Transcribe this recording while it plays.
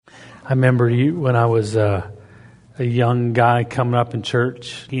I remember when I was a young guy coming up in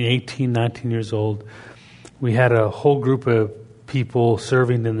church, 18, 19 years old. We had a whole group of people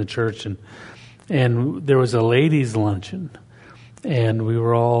serving in the church, and there was a ladies' luncheon, and we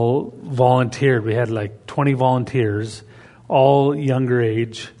were all volunteered. We had like 20 volunteers, all younger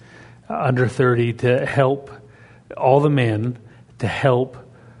age, under 30, to help all the men to help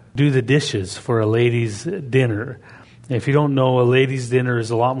do the dishes for a ladies' dinner. If you don't know, a ladies' dinner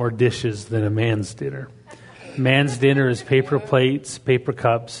is a lot more dishes than a man's dinner. Man's dinner is paper plates, paper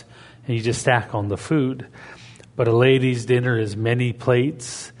cups, and you just stack on the food. But a ladies' dinner is many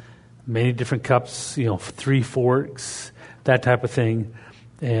plates, many different cups, 3 forks, that type of thing,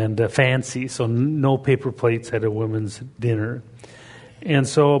 and fancy. So no paper plates at a women's dinner. And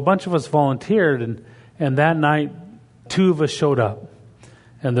so a bunch of us volunteered, and that night, 2 of us showed up.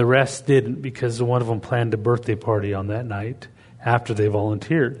 And the rest didn't, because one of them planned a birthday party on that night after they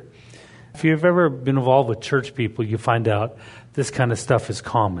volunteered. If you've ever been involved with church people, you find out this kind of stuff is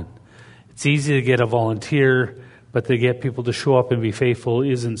common. It's easy to get a volunteer, but to get people to show up and be faithful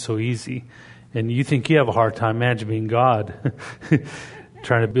isn't so easy. And you think you have a hard time, imagine being God,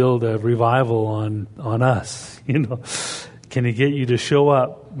 trying to build a revival on us. Can he get you to show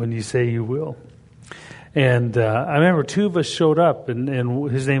up when you say you will? And I remember 2 of us showed up,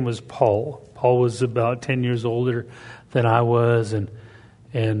 and his name was Paul. Paul was about 10 years older than I was,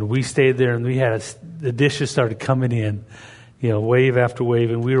 and we stayed there, and we had the dishes started coming in, wave after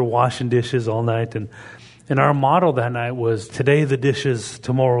wave, and we were washing dishes all night, and our motto that night was, today the dishes,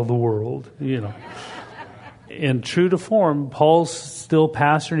 tomorrow the world, And true to form, Paul's still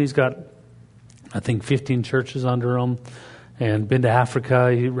pastor, and he's got, I think, 15 churches under him, and been to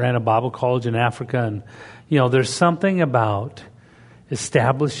Africa. He ran a Bible college in Africa. And, there's something about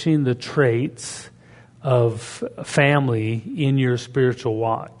establishing the traits of family in your spiritual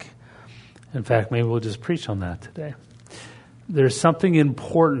walk. In fact, maybe we'll just preach on that today. There's something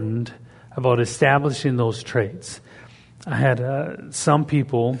important about establishing those traits. I had some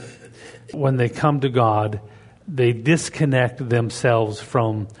people, when they come to God, they disconnect themselves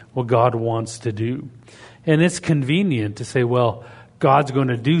from what God wants to do. And it's convenient to say, well, God's going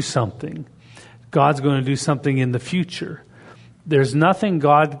to do something. God's going to do something in the future. There's nothing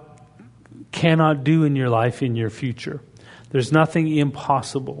God cannot do in your life in your future. There's nothing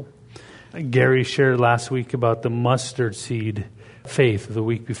impossible. Gary shared last week about the mustard seed faith, the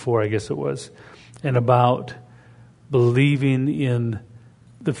week before, I guess it was, and about believing in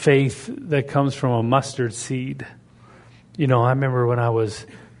the faith that comes from a mustard seed. I remember when I was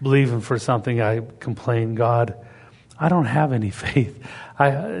believing for something, I complained, God, I don't have any faith.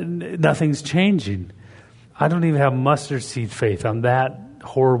 Nothing's changing. I don't even have mustard seed faith. I'm that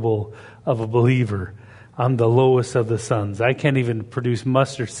horrible of a believer. I'm the lowest of the sons. I can't even produce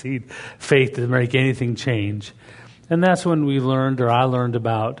mustard seed faith to make anything change. And that's when I learned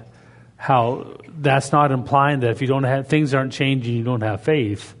about how that's not implying that if you don't have, things aren't changing, you don't have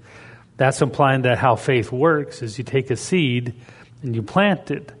faith. That's implying that how faith works is you take a seed and you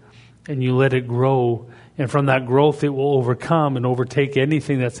plant it, and you let it grow, and from that growth it will overcome and overtake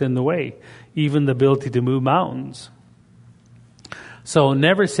anything that's in the way, even the ability to move mountains. So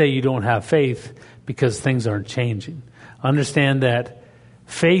never say you don't have faith because things aren't changing. Understand that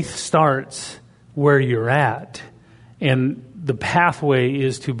faith starts where you're at, and the pathway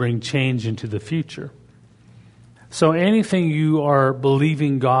is to bring change into the future. So anything you are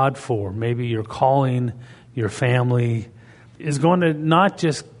believing God for, maybe your calling, your family, is going to not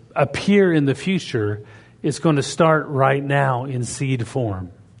just appear in the future, it's going to start right now in seed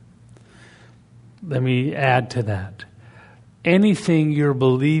form. Let me add to that. Anything you're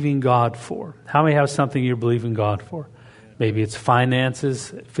believing God for. How many have something you're believing God for? Maybe it's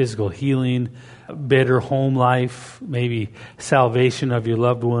finances, physical healing, better home life, maybe salvation of your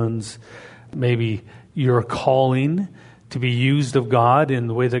loved ones, maybe your calling to be used of God in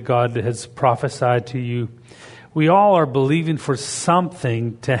the way that God has prophesied to you. We all are believing for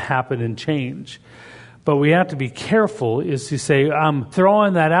something to happen and change. But we have to be careful is to say, I'm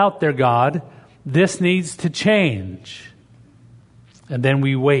throwing that out there, God. This needs to change. And then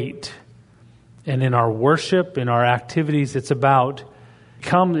we wait. And in our worship, in our activities, it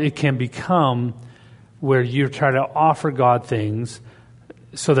can become where you're trying to offer God things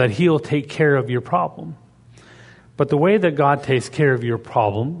so that He'll take care of your problem. But the way that God takes care of your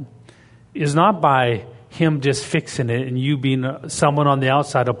problem is not by Him just fixing it and you being someone on the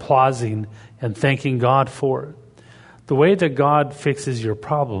outside applauding and thanking God for it. The way that God fixes your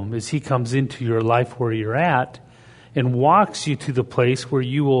problem is He comes into your life where you're at and walks you to the place where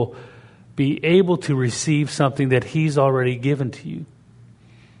you will be able to receive something that He's already given to you.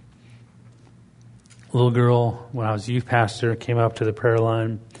 A little girl, when I was youth pastor, came up to the prayer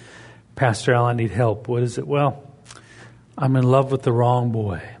line. Pastor Al, I need help. What is it? Well, I'm in love with the wrong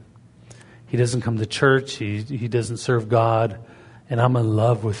boy. He doesn't come to church. He doesn't serve God. And I'm in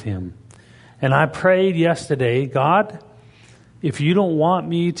love with him. And I prayed yesterday, God, if you don't want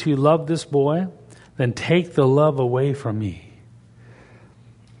me to love this boy, then take the love away from me.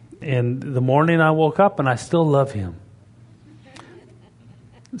 And the morning I woke up and I still love him.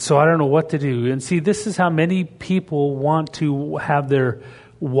 So I don't know what to do. And see, this is how many people want to have their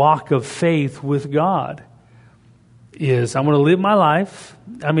walk of faith with God. Is I'm going to live my life.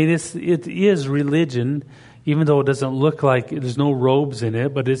 I mean, it is religion, even though it doesn't look like there's no robes in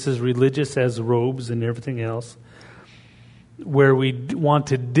it, but it's as religious as robes and everything else, where we want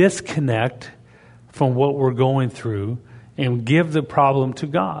to disconnect from what we're going through and give the problem to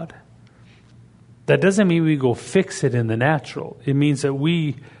God. That doesn't mean we go fix it in the natural. It means that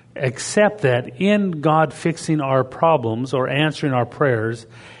we accept that in God fixing our problems or answering our prayers,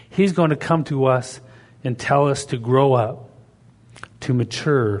 He's going to come to us and tell us to grow up, to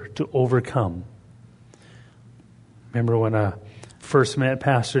mature, to overcome. Remember when I first met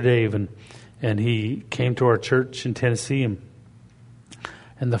Pastor Dave and he came to our church in Tennessee, and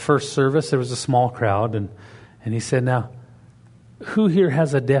the first service there was a small crowd, and he said, now, who here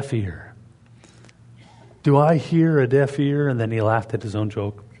has a deaf ear? Do I hear a deaf ear? And then he laughed at his own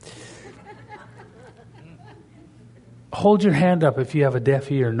joke. Hold your hand up if you have a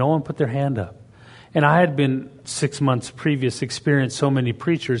deaf ear. No one put their hand up. And I had been 6 months previous experienced so many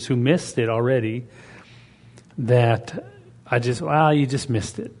preachers who missed it already that you just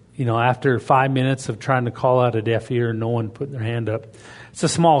missed it. You know, after 5 minutes of trying to call out a deaf ear, no one put their hand up. It's a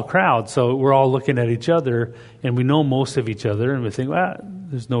small crowd, so we're all looking at each other, and we know most of each other, and we think, well,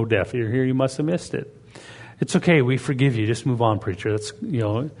 there's no deaf ear here. You must have missed it. It's okay. We forgive you. Just move on, preacher. That's,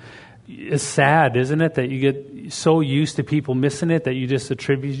 it's sad, isn't it, that you get so used to people missing it that you just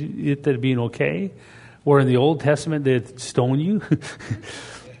attribute it to being okay, where in the Old Testament they'd stone you.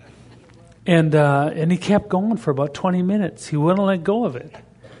 And he kept going for about 20 minutes. He wouldn't let go of it.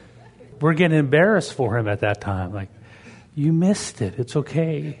 We're getting embarrassed for him at that time. Like, you missed it. It's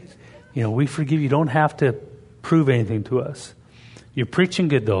okay. We forgive you. You don't have to prove anything to us. You're preaching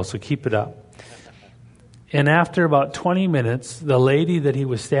good, though, so keep it up. And after about 20 minutes, the lady that he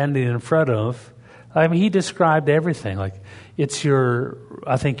was standing in front of, he described everything. Like, it's your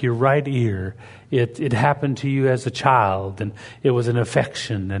right ear. It happened to you as a child, and it was an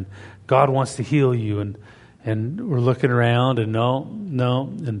affection, and God wants to heal you. And we're looking around, and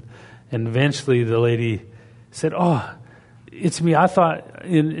no. And eventually the lady said, oh, it's me. I thought,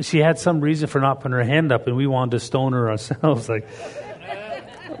 and she had some reason for not putting her hand up, and we wanted to stone her ourselves. Like,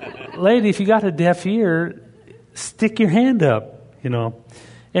 lady, if you got a deaf ear, stick your hand up,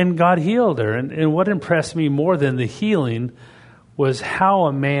 And God healed her. And what impressed me more than the healing was how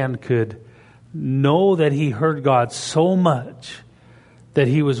a man could know that he heard God so much that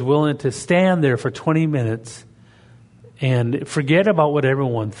he was willing to stand there for 20 minutes and forget about what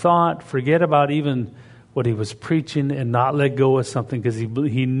everyone thought, forget about even what he was preaching, and not let go of something because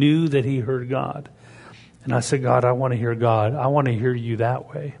he knew that he heard God. And I said, God, I want to hear God. I want to hear you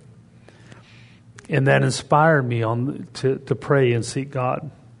that way. And that inspired me to pray and seek God.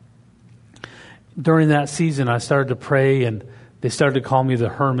 During that season, I started to pray, and they started to call me the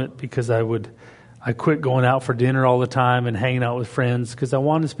hermit because I quit going out for dinner all the time and hanging out with friends because I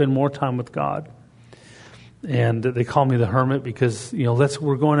wanted to spend more time with God. And they called me the hermit because,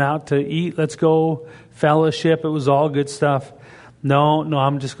 we're going out to eat. Let's go fellowship. It was all good stuff. No,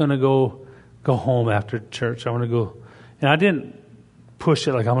 I'm just going to go home after church. I want to go. And I didn't push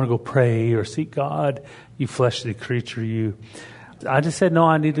it like I'm going to go pray or seek God. You fleshly creature, you. I just said, no,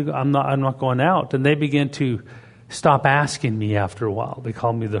 I need to go. I'm not going out. And they began to stop asking me after a while. They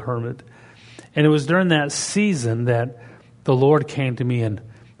called me the hermit. And it was during that season that the Lord came to me, and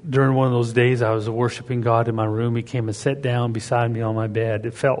during one of those days I was worshiping God in my room. He came and sat down beside me on my bed.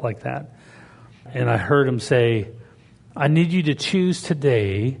 It felt like that. And I heard him say, I need you to choose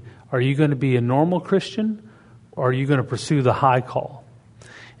today. Are you going to be a normal Christian, or are you going to pursue the high call?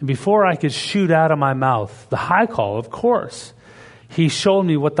 And before I could shoot out of my mouth the high call, of course, he showed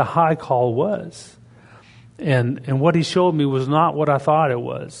me what the high call was. And what he showed me was not what I thought it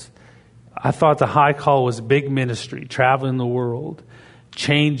was. I thought the high call was big ministry, traveling the world,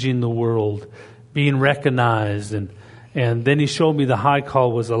 changing the world, being recognized. And then he showed me the high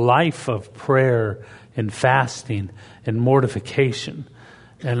call was a life of prayer and fasting and mortification.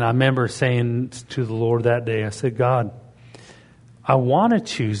 And I remember saying to the Lord that day, I said, God, I want to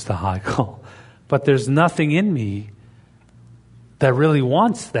choose the high call, but there's nothing in me that really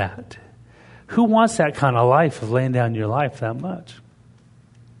wants that. Who wants that kind of life of laying down your life that much?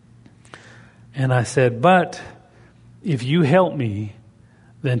 And I said, but if you help me,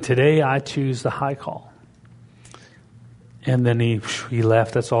 then today I choose the high call. And then he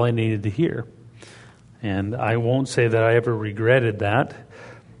left. That's all I needed to hear. And I won't say that I ever regretted that,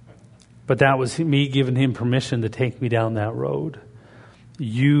 but that was me giving him permission to take me down that road.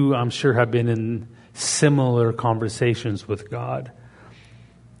 You, I'm sure, have been in similar conversations with God.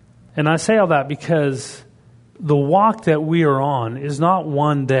 And I say all that because the walk that we are on is not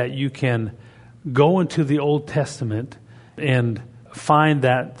one that you can go into the Old Testament and find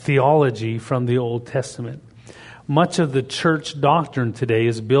that theology from the Old Testament. Much of the church doctrine today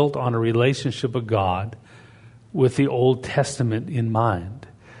is built on a relationship of God with the Old Testament in mind.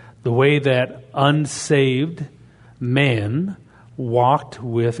 The way that unsaved men walked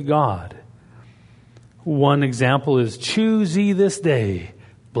with God. One example is, choose ye this day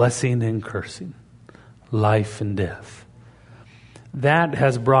blessing and cursing, life and death. That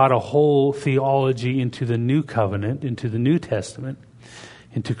has brought a whole theology into the New Covenant, into the New Testament,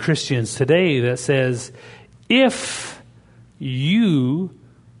 into Christians today that says, if you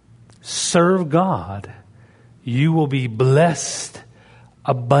serve God, you will be blessed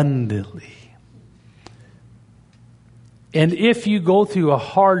abundantly. And if you go through a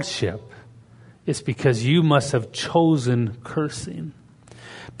hardship, it's because you must have chosen cursing.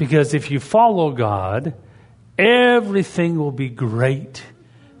 Because if you follow God, everything will be great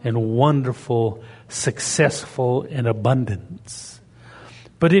and wonderful, successful, and abundance.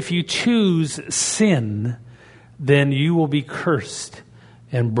 But if you choose sin, then you will be cursed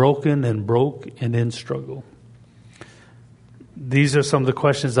and broken and broke and in struggle. These are some of the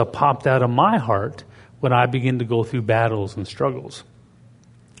questions that popped out of my heart when I begin to go through battles and struggles,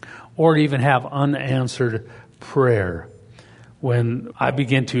 or even have unanswered prayer. When I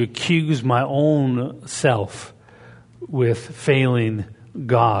begin to accuse my own self with failing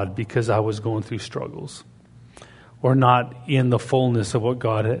God because I was going through struggles, or not in the fullness of what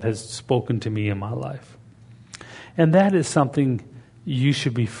God has spoken to me in my life. And that is something you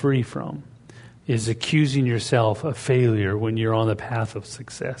should be free from, is accusing yourself of failure when you're on the path of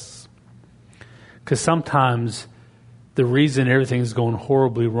success. Because sometimes the reason everything's going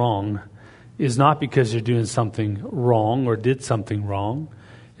horribly wrong is not because you're doing something wrong or did something wrong.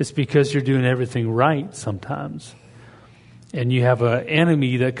 It's because you're doing everything right sometimes. And you have an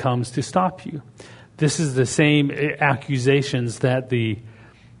enemy that comes to stop you. This is the same accusations that the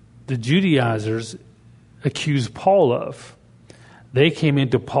Judaizers accused Paul of. They came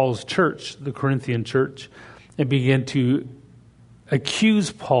into Paul's church, the Corinthian church, and began to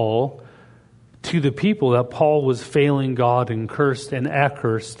accuse Paul to the people that Paul was failing God and cursed and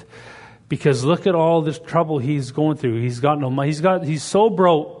accursed, because look at all this trouble he's going through. He's so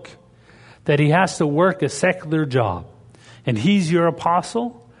broke that he has to work a secular job. And he's your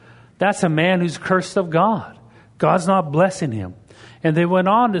apostle? That's a man who's cursed of God. God's not blessing him. And they went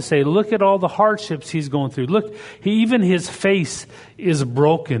on to say, look at all the hardships he's going through. Look, even his face is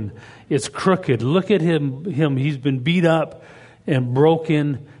broken. It's crooked. Look at him. He's been beat up and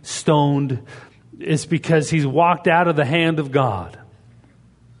broken, stoned. It's because he's walked out of the hand of God.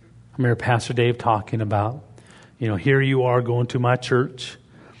 I remember Pastor Dave talking about, here you are going to my church,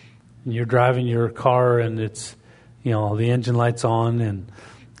 and you're driving your car, and it's, the engine light's on,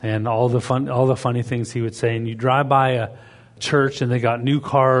 and all the funny things he would say. And you drive by a church, and they got new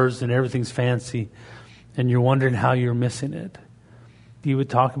cars, and everything's fancy, and you're wondering how you're missing it. He would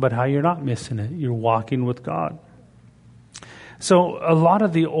talk about how you're not missing it. You're walking with God. So a lot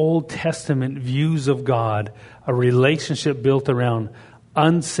of the Old Testament views of God, a relationship built around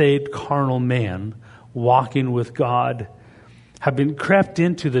unsaved carnal man walking with God, have been crept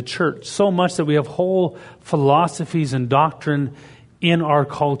into the church so much that we have whole philosophies and doctrine in our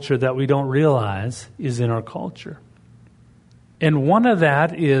culture that we don't realize is in our culture. And one of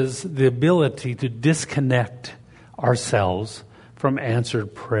that is the ability to disconnect ourselves from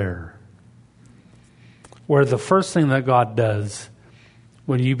answered prayer. Where the first thing that God does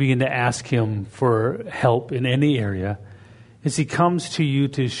when you begin to ask him for help in any area is he comes to you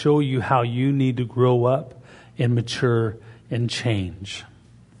to show you how you need to grow up and mature and change.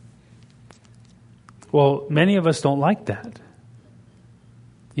 Well, many of us don't like that.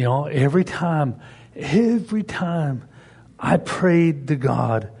 Every time I prayed to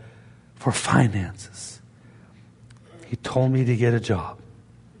God for finances, he told me to get a job.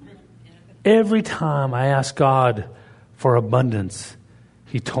 Every time I asked God for abundance,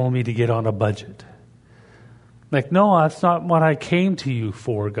 he told me to get on a budget. Like, no, that's not what I came to you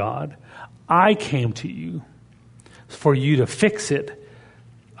for, God. I came to you for you to fix it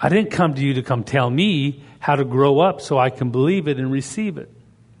I didn't come to you to come tell me how to grow up so I can believe it and receive it.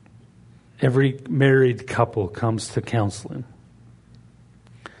 Every married couple comes to counseling.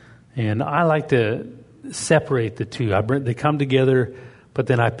 And I like to separate the two. They come together, but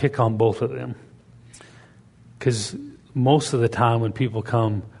then I pick on both of them. Because most of the time when people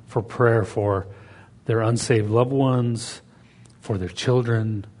come for prayer for their unsaved loved ones, for their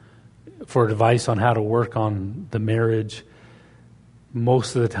children, for advice on how to work on the marriage,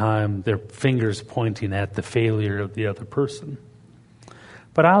 most of the time their fingers pointing at the failure of the other person.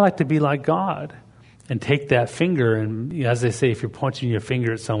 But I like to be like God and take that finger, and as they say, if you're pointing your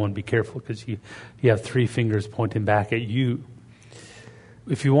finger at someone, be careful, because you have 3 fingers pointing back at you.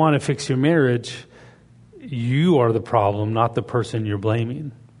 If you want to fix your marriage, you are the problem, not the person you're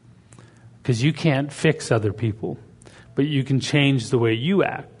blaming. Because you can't fix other people, but you can change the way you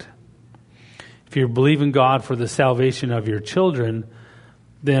act. If you're believing God for the salvation of your children,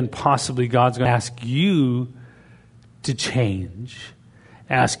 then possibly God's going to ask you to change,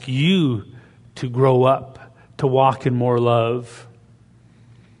 ask you to grow up, to walk in more love.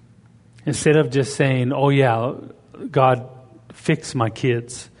 Instead of just saying, oh yeah, God, fix my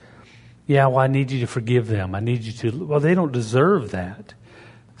kids. Yeah, well, I need you to forgive them. I need you to, well, they don't deserve that.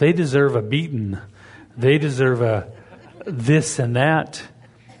 They deserve a beating. They deserve a this and that.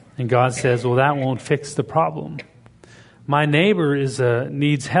 And God says, well, that won't fix the problem. My neighbor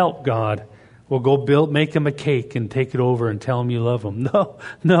needs help, God. Well, go make him a cake and take it over and tell him you love him.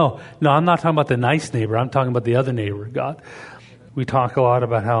 No, I'm not talking about the nice neighbor. I'm talking about the other neighbor, God. We talk a lot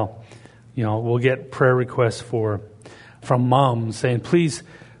about how, we'll get prayer requests from moms saying, please,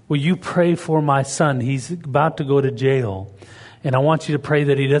 will you pray for my son? He's about to go to jail, and I want you to pray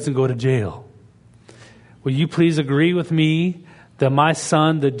that he doesn't go to jail. Will you please agree with me that my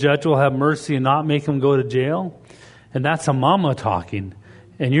son, the judge, will have mercy and not make him go to jail? And that's a mama talking.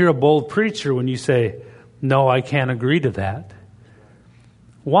 And you're a bold preacher when you say, no, I can't agree to that.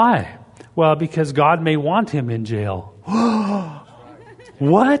 Why? Well, because God may want him in jail.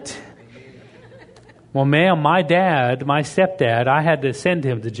 What? Well, ma'am, my stepdad, I had to send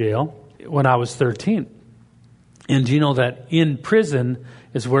him to jail when I was 13. And do you know that in prison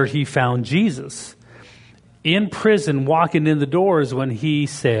is where he found Jesus? In prison, walking in the doors when he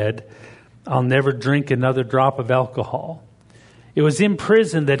said, I'll never drink another drop of alcohol. It was in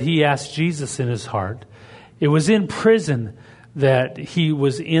prison that he asked Jesus in his heart. It was in prison that he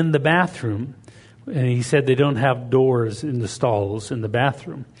was in the bathroom, and he said they don't have doors in the stalls in the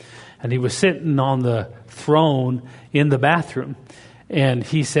bathroom. And he was sitting on the throne in the bathroom. And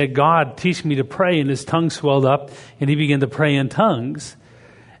he said, God, teach me to pray. And his tongue swelled up, and he began to pray in tongues.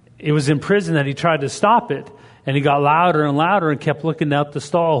 It was in prison that he tried to stop it. And he got louder and louder and kept looking out the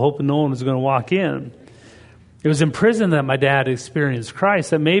stall, hoping no one was going to walk in. It was in prison that my dad experienced Christ.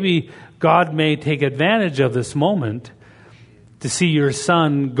 That maybe God may take advantage of this moment to see your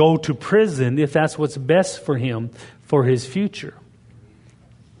son go to prison if that's what's best for him for his future.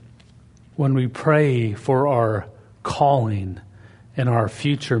 When we pray for our calling and our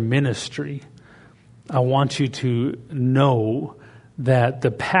future ministry, I want you to know that the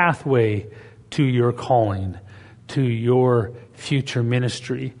pathway to your calling, to your future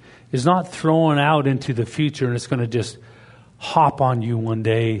ministry, is not thrown out into the future and it's going to just hop on you one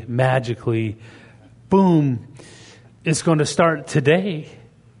day magically. Boom. It's going to start today.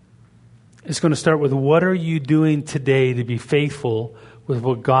 It's going to start with, what are you doing today to be faithful with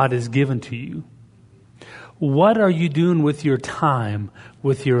what God has given to you? What are you doing with your time,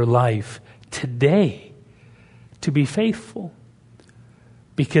 with your life today to be faithful?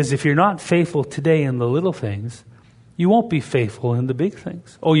 Because if you're not faithful today in the little things, you won't be faithful in the big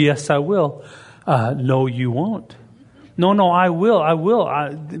things. Oh, yes, I will. No, you won't. No, I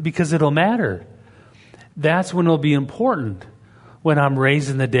will. Because it'll matter. That's when it'll be important. When I'm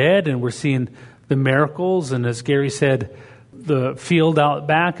raising the dead and we're seeing the miracles, and as Gary said, the field out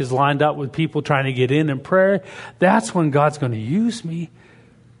back is lined up with people trying to get in prayer. That's when God's going to use me.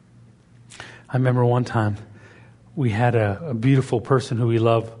 I remember one time we had a beautiful person who we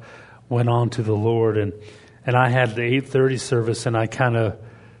love went on to the Lord, and I had the 8:30 service, and I kind of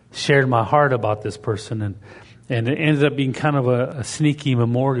shared my heart about this person, and it ended up being kind of a sneaky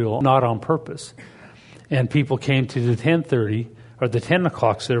memorial, not on purpose. And people came to the 10:30 or the 10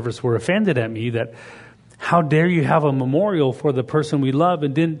 o'clock service, were offended at me that, how dare you have a memorial for the person we love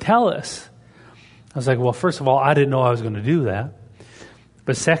and didn't tell us? I was like, well, first of all, I didn't know I was going to do that.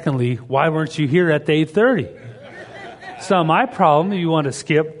 But secondly, why weren't you here at the 8:30? It's not my problem. You want to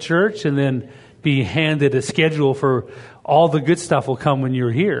skip church and then be handed a schedule for all the good stuff will come when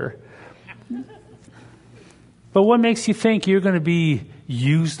you're here. But what makes you think you're going to be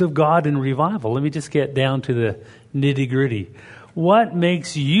used of God in revival? Let me just get down to the nitty-gritty. What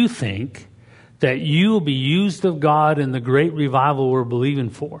makes you think that you will be used of God in the great revival we're believing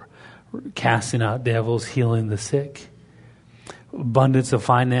for? Casting out devils, healing the sick, abundance of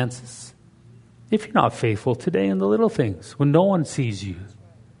finances. If you're not faithful today in the little things, when no one sees you,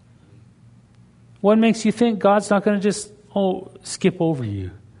 what makes you think God's not going to just skip over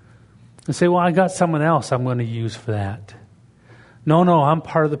you and say, well, I got someone else I'm going to use for that? No, I'm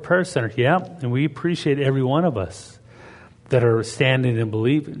part of the prayer center. Yeah, and we appreciate every one of us that are standing and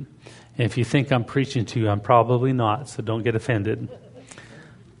believing. And if you think I'm preaching to you, I'm probably not, so don't get offended.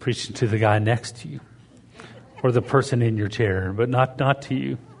 Preaching to the guy next to you or the person in your chair, but not to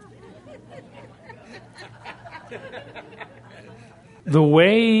you. The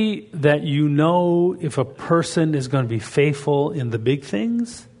way that you know if a person is going to be faithful in the big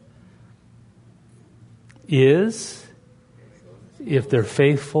things is if they're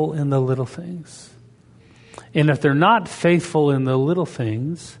faithful in the little things. And if they're not faithful in the little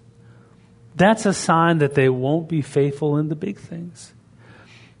things, that's a sign that they won't be faithful in the big things.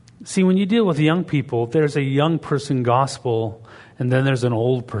 See, when you deal with young people, there's a young person gospel and then there's an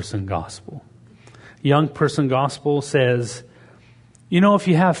old person gospel. Young person gospel says, if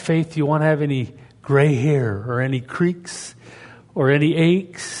you have faith, you won't have any gray hair or any creaks or any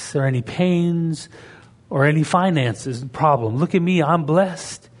aches or any pains or any finances problem. Look at me, I'm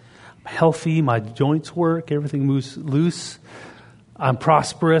blessed. I'm healthy, my joints work, everything moves loose. I'm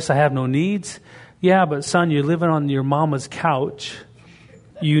prosperous, I have no needs. Yeah, but son, you're living on your mama's couch.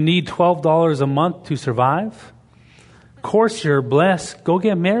 You need $12 a month to survive. Of course you're blessed. Go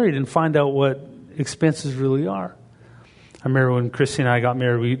get married and find out what expenses really are. I remember when Christy and I got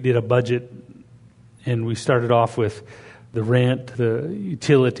married, we did a budget and we started off with the rent, the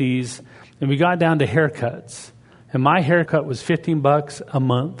utilities, and we got down to haircuts. And my haircut was $15 a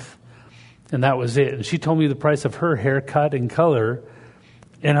month, and that was it. And she told me the price of her haircut and color,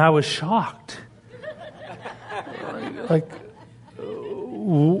 and I was shocked. Like,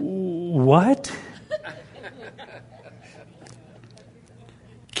 what?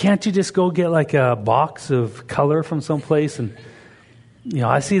 Can't you just go get like a box of color from someplace? And,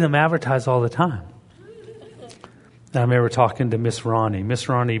 I see them advertised all the time. And I remember talking to Miss Ronnie. Miss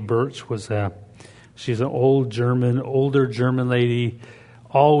Ronnie Birch she's an older German lady,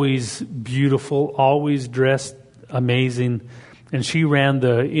 always beautiful, always dressed amazing. And she ran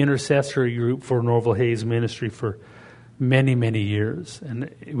the intercessory group for Norval Hayes Ministry for many, many years.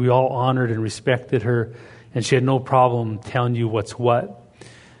 And we all honored and respected her. And she had no problem telling you what's what.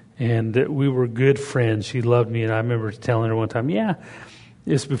 And we were good friends. She loved me. And I remember telling her one time,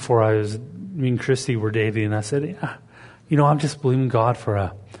 this before me and Christy were dating. And I said, I'm just believing God for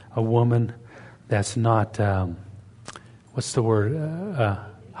a woman that's not, what's the word,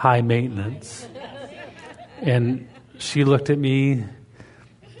 high maintenance. And she looked at me.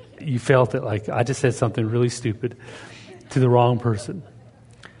 You felt it like I just said something really stupid to the wrong person.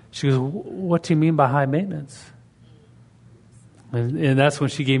 She goes, what do you mean by high maintenance? And that's when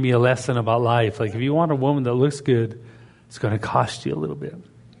she gave me a lesson about life. Like, if you want a woman that looks good, it's going to cost you a little bit.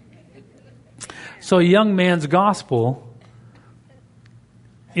 So a young man's gospel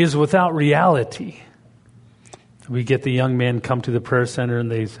is without reality. We get the young men come to the prayer center and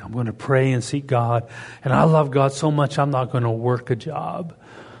they say, I'm going to pray and seek God. And I love God so much, I'm not going to work a job.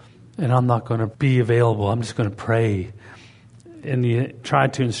 And I'm not going to be available. I'm just going to pray. And you try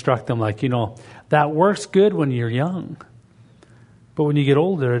to instruct them like, that works good when you're young. But when you get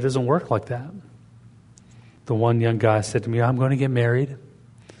older, it doesn't work like that. The one young guy said to me, I'm going to get married.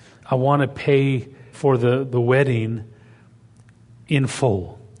 I want to pay for the wedding in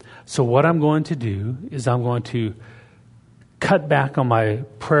full. So what I'm going to do is I'm going to cut back on my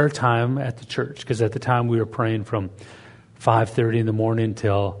prayer time at the church. Because at the time we were praying from 5:30 in the morning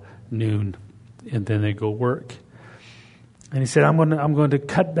till noon. And then they go work. And he said, I'm going to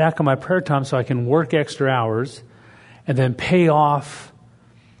cut back on my prayer time so I can work extra hours and then pay off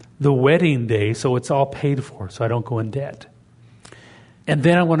the wedding day so it's all paid for so I don't go in debt. And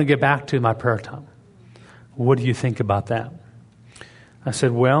then I'm going to get back to my prayer time. What do you think about that? I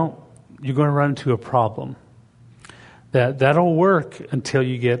said, well, you're going to run into a problem. That'll work until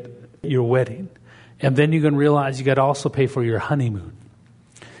you get your wedding. And then you're going to realize you got to also pay for your honeymoon.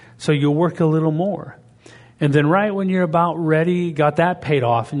 So you'll work a little more. And then right when you're about ready, got that paid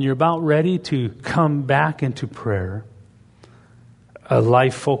off, and you're about ready to come back into prayer, a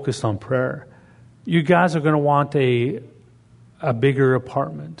life focused on prayer, you guys are going to want a bigger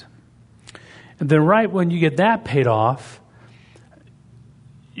apartment. And then right when you get that paid off,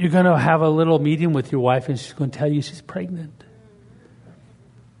 you're going to have a little meeting with your wife, and she's going to tell you she's pregnant.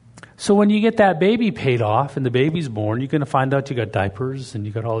 So when you get that baby paid off and the baby's born, you're going to find out you got diapers and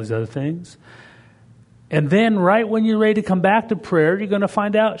you got all these other things. And then right when you're ready to come back to prayer, you're going to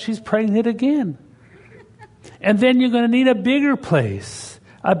find out she's pregnant again. And then you're going to need a bigger place,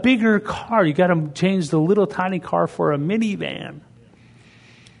 a bigger car. You got to change the little tiny car for a minivan.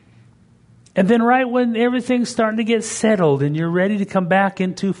 And then right when everything's starting to get settled and you're ready to come back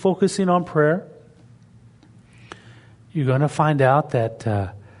into focusing on prayer, you're going to find out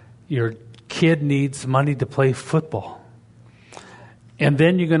that your kid needs money to play football. And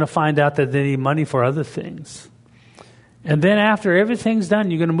then you're going to find out that they need money for other things. And then after everything's done,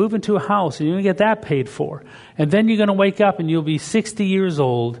 you're going to move into a house and you're going to get that paid for. And then you're going to wake up and you'll be 60 years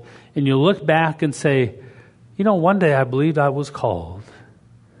old and you'll look back and say, one day I believed I was called.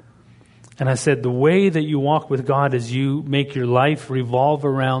 And I said, the way that you walk with God is you make your life revolve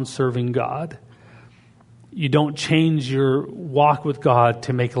around serving God. You don't change your walk with God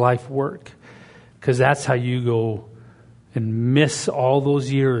to make life work, because that's how you go and miss all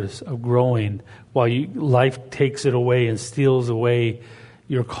those years of growing while life takes it away and steals away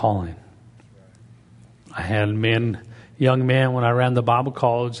your calling. I had young men when I ran the Bible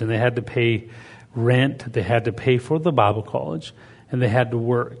college, and they had to pay rent, they had to pay for the Bible college, and they had to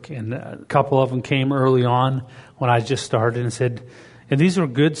work. And a couple of them came early on when I just started and said, and these were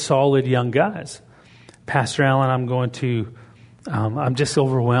good, solid young guys. Pastor Allen, I'm just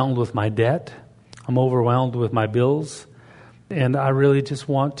overwhelmed with my debt. I'm overwhelmed with my bills. And I really just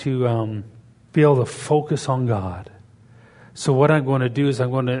want to be able to focus on God. So what I'm going to do is I'm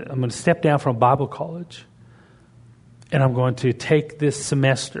going to step down from Bible college. And I'm going to take this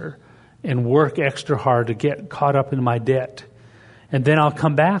semester and work extra hard to get caught up in my debt. And then I'll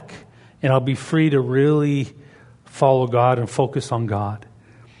come back and I'll be free to really follow God and focus on God.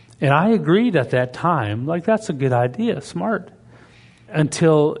 And I agreed at that time, that's a good idea, smart.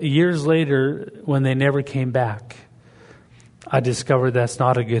 Until years later, when they never came back, I discovered that's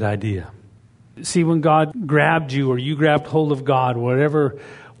not a good idea. See, when God grabbed you or you grabbed hold of God, whatever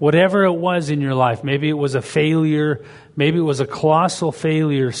it was in your life, maybe it was a failure, maybe it was a colossal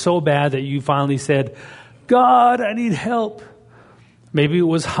failure so bad that you finally said, God, I need help. Maybe it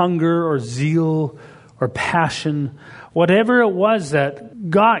was hunger or zeal or passion. Whatever it was that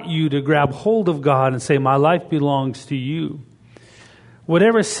got you to grab hold of God and say, my life belongs to you.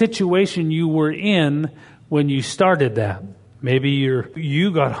 Whatever situation you were in when you started that. Maybe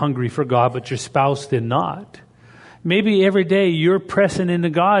you got hungry for God, but your spouse did not. Maybe every day you're pressing into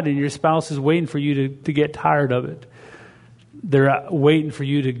God and your spouse is waiting for you to get tired of it. They're waiting for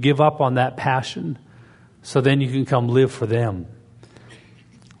you to give up on that passion so then you can come live for them.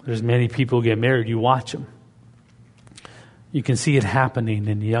 There's many people who get married. You watch them. You can see it happening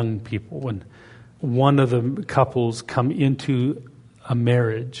in young people when one of the couples come into a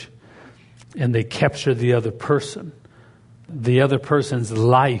marriage and they capture the other person. The other person's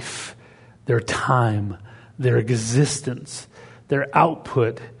life, their time, their existence, their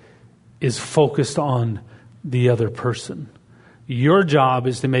output is focused on the other person. Your job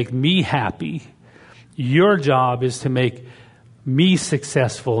is to make me happy. Your job is to make me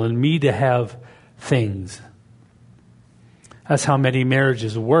successful and me to have things. That's how many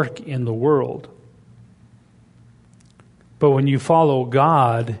marriages work in the world. But when you follow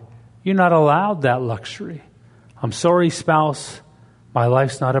God, you're not allowed that luxury. I'm sorry, spouse, my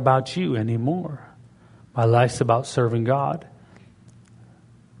life's not about you anymore. My life's about serving God.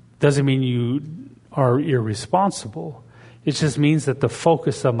 Doesn't mean you are irresponsible. It just means that the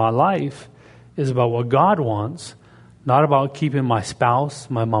focus of my life is about what God wants, not about keeping my spouse,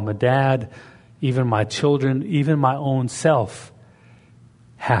 my mom and dad, even my children, even my own self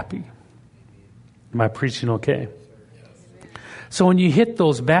happy. Am I preaching okay? So when you hit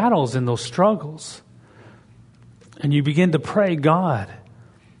those battles and those struggles, and you begin to pray, God,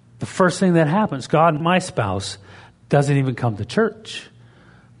 the first thing that happens, God, my spouse doesn't even come to church.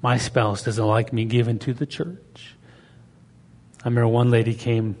 My spouse doesn't like me giving to the church. I remember one lady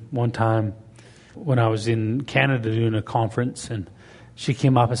came one time when I was in Canada doing a conference, and she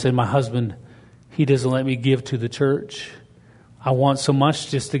came up and said, my husband, he doesn't let me give to the church. I want so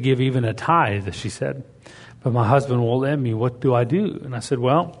much just to give even a tithe, she said. But my husband won't let me. What do I do? And I said,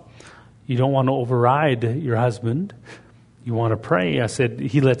 well, you don't want to override your husband. You want to pray. I said,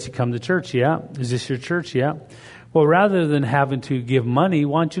 he lets you come to church. Yeah. Is this your church? Yeah. Well, rather than having to give money,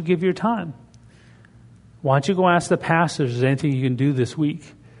 why don't you give your time? Why don't you go ask the pastor if there's anything you can do this week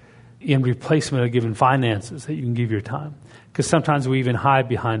in replacement of giving finances that you can give your time? Because sometimes we even hide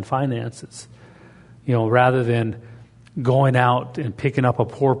behind finances. Rather than going out and picking up a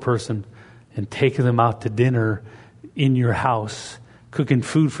poor person and taking them out to dinner in your house cooking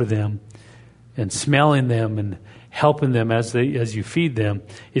food for them and smelling them and helping them as you feed them.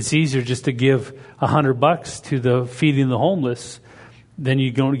 It's easier just to give $100 to the feeding the homeless than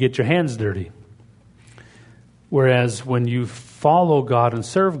you going to get your hands dirty. Whereas when you follow God and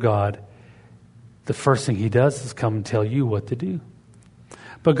serve God, the first thing he does is come and tell you what to do.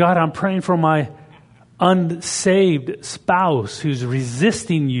 But God, I'm praying for my unsaved spouse who's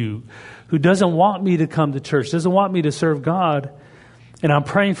resisting you, who doesn't want me to come to church, doesn't want me to serve God. And I'm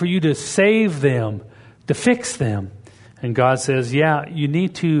praying for you to save them, to fix them. And God says, yeah, you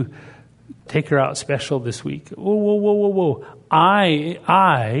need to take her out special this week. Whoa, whoa, whoa, whoa, whoa.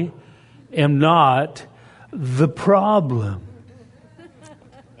 I am not the problem.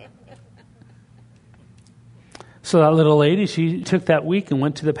 So that little lady, she took that week and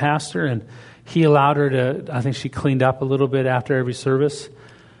went to the pastor, and he allowed her to, I think she cleaned up a little bit after every service.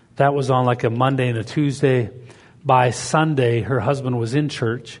 That was on like a Monday and a Tuesday. By Sunday, her husband was in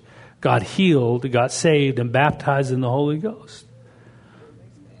church, got healed, got saved, and baptized in the Holy Ghost.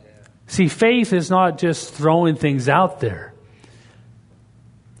 See, faith is not just throwing things out there.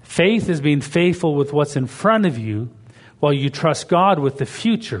 Faith is being faithful with what's in front of you while you trust God with the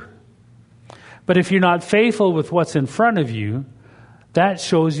future. But if you're not faithful with what's in front of you, that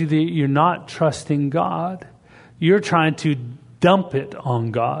shows you that you're not trusting God. You're trying to dump it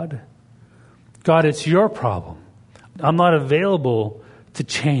on God. God, it's your problem. I'm not available to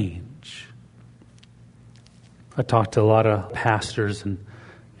change. I talk to a lot of pastors,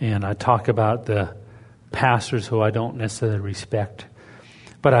 and I talk about the pastors who I don't necessarily respect,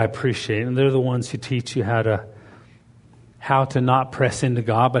 but I appreciate. And they're the ones who teach you how to not press into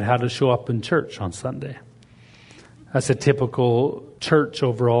God, but how to show up in church on Sunday. That's a typical church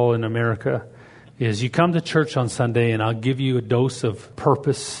overall in America, is you come to church on Sunday and I'll give you a dose of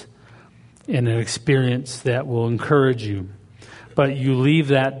purpose and an experience that will encourage you. But you leave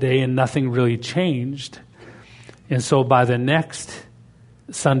that day and nothing really changed. And so by the next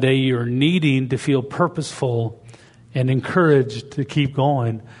Sunday, you're needing to feel purposeful and encouraged to keep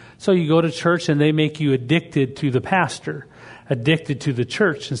going. So you go to church and they make you addicted to the pastor, addicted to the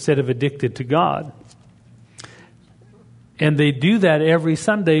church instead of addicted to God. And they do that every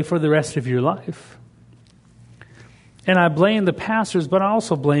Sunday for the rest of your life. And I blame the pastors, but I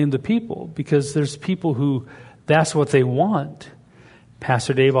also blame the people, because there's people who that's what they want.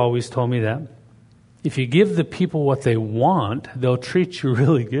 Pastor Dave always told me that. If you give the people what they want, they'll treat you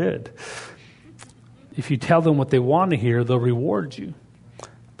really good. If you tell them what they want to hear, they'll reward you.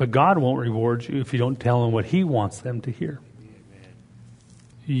 But God won't reward you if you don't tell them what he wants them to hear.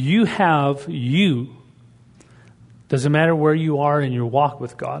 You doesn't matter where you are in your walk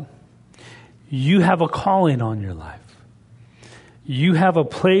with God, you have a calling on your life. You have a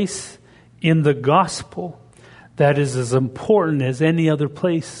place in the gospel that is as important as any other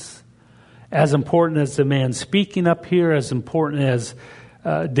place. As important as the man speaking up here, as important as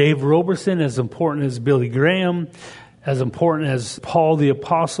Dave Roberson, as important as Billy Graham, as important as Paul the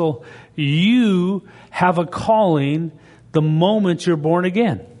Apostle. You have a calling the moment you're born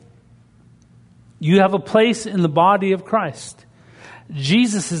again. You have a place in the body of Christ.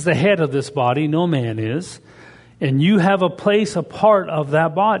 Jesus is the head of this body, no man is. And you have a place, a part of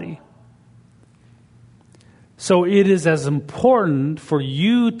that body. So it is as important for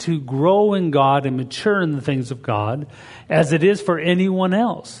you to grow in God and mature in the things of God as it is for anyone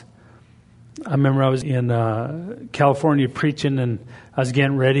else. I remember I was in California preaching, and I was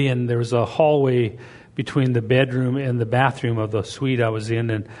getting ready, and there was a hallway between the bedroom and the bathroom of the suite I was in,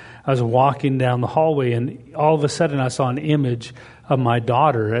 and I was walking down the hallway, and all of a sudden I saw an image of my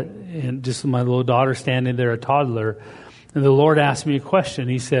daughter, and just my little daughter standing there, a toddler, and the Lord asked me a question.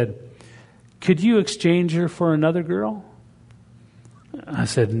 He said, "Could you exchange her for another girl?" I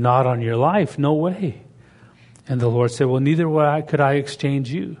said, "Not on your life, no way." And the Lord said, "Well, neither could I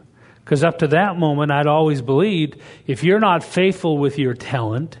exchange you." Because up to that moment, I'd always believed if you're not faithful with your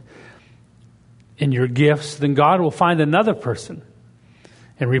talent and your gifts, then God will find another person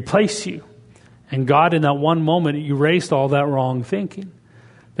and replace you. And God, in that one moment, erased all that wrong thinking.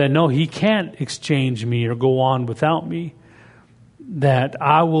 That no, he can't exchange me or go on without me. That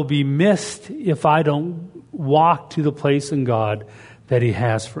I will be missed if I don't walk to the place in God that he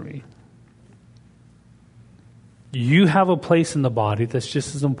has for me. You have a place in the body that's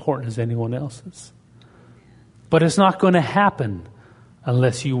just as important as anyone else's. But it's not going to happen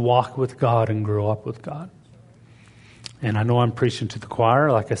unless you walk with God and grow up with God. And I know I'm preaching to the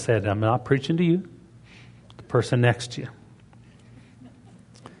choir. Like I said, I'm not preaching to you, the person next to you.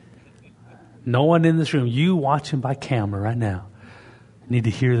 No one in this room, you watching by camera right now, need to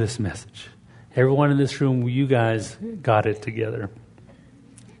hear this message. Everyone in this room, you guys got it together.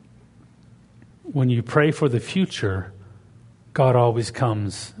 when you pray for the future, God always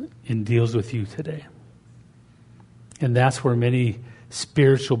comes and deals with you today. And that's where many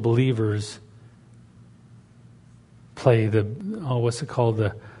spiritual believers play what's it called?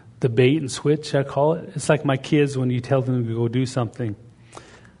 The bait and switch, I call it. It's like my kids when you tell them to go do something.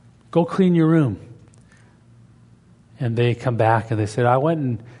 Go clean your room. And they come back and they said, I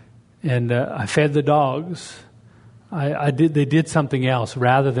went and I fed the dogs. They did something else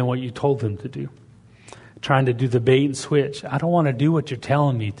rather than what you told them to do. Trying to do the bait and switch. I don't want to do what you're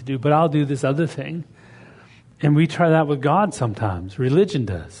telling me to do, but I'll do this other thing. And we try that with God sometimes. Religion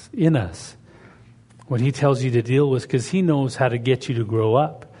does, in us. What he tells you to deal with, because he knows how to get you to grow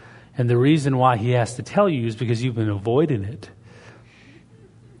up. And the reason why he has to tell you is because you've been avoiding it.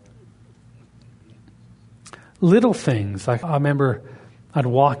 Little things, like I remember I'd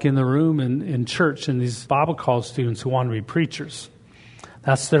walk in the room in church and these Bible college students who want to be preachers.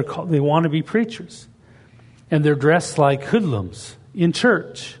 They want to be preachers. And they're dressed like hoodlums in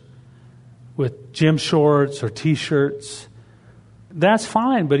church with gym shorts or T-shirts. That's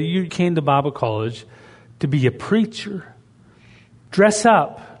fine, but you came to Bible college to be a preacher. Dress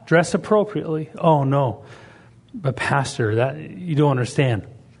up, dress appropriately. Oh, no. But Pastor, that you don't understand.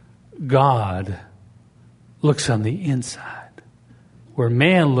 God looks on the inside, where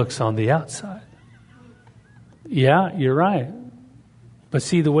man looks on the outside. Yeah, you're right. But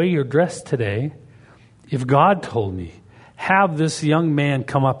see, the way you're dressed today, if God told me, have this young man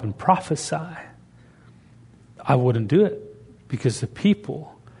come up and prophesy, I wouldn't do it, because the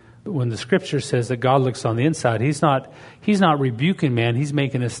people, when the scripture says that God looks on the inside, he's not rebuking man, he's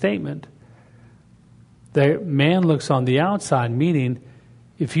making a statement. The man looks on the outside, meaning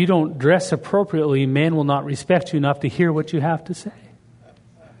if you don't dress appropriately, man will not respect you enough to hear what you have to say.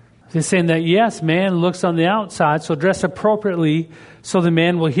 They're saying that, yes, man looks on the outside, so dress appropriately so the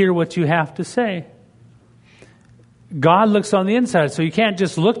man will hear what you have to say. God looks on the inside, so you can't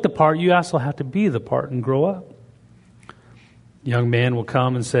just look the part, you also have to be the part and grow up. Young man will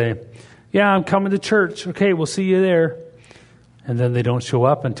come and say, yeah, I'm coming to church. Okay, we'll see you there. And then they don't show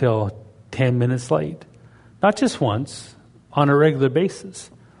up until 10 minutes late. Not just once, on a regular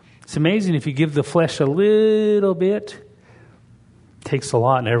basis. It's amazing if you give the flesh a little bit, it takes a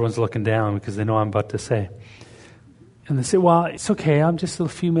lot, and everyone's looking down because they know I'm about to say. And they say, well, it's okay, I'm just a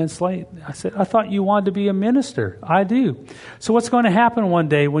few minutes late. I said, I thought you wanted to be a minister. I do. So what's going to happen one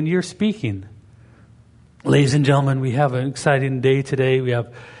day when you're speaking? Ladies and gentlemen, we have an exciting day today. We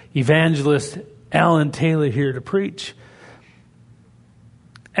have evangelist Alan Taylor here to preach.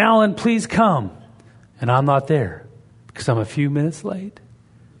 Alan, please come. And I'm not there because I'm a few minutes late.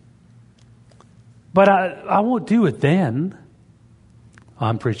 But I won't do it then.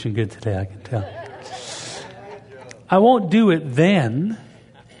 I'm preaching good today, I can tell. I won't do it then.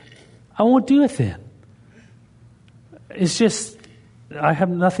 I won't do it then. It's just, I have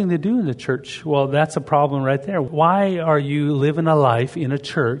nothing to do in the church. Well, that's a problem right there. Why are you living a life in a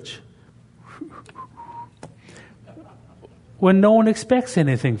church when no one expects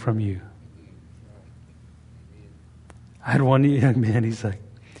anything from you? I had one young man, he's like,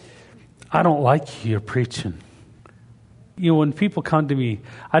 I don't like your preaching. You know, when people come to me,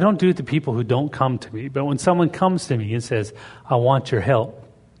 I don't do it to people who don't come to me, but when someone comes to me and says, I want your help,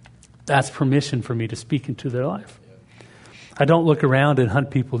 that's permission for me to speak into their life. I don't look around and hunt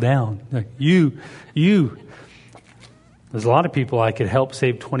people down. Like, you. There's a lot of people I could help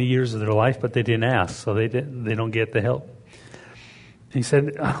save 20 years of their life, but they didn't ask, so they don't get the help. And he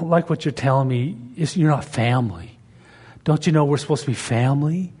said, I don't like what you're telling me. You're not family. Don't you know we're supposed to be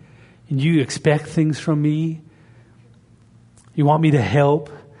family? And you expect things from me? You want me to help?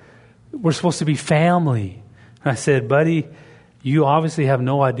 We're supposed to be family. And I said, buddy, you obviously have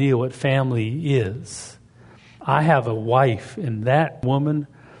no idea what family is. I have a wife, and that woman,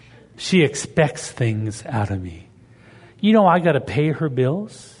 she expects things out of me. You know I got to pay her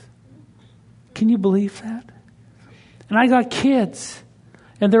bills. Can you believe that? And I got kids,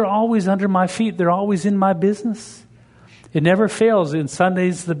 and they're always under my feet. They're always in my business. It never fails, and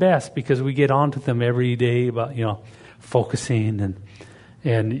Sunday's the best because we get on to them every day about, focusing,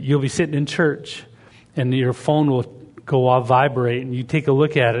 and you'll be sitting in church and your phone will go off vibrate and you take a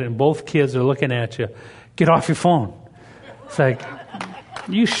look at it and both kids are looking at you. Get off your phone. It's like,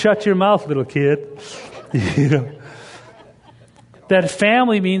 you shut your mouth, little kid. That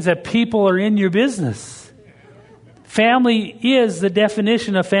family means that people are in your business. Family is, the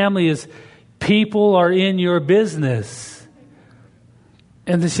definition of family is people are in your business.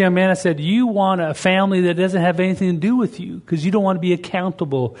 And this young man, I said, you want a family that doesn't have anything to do with you because you don't want to be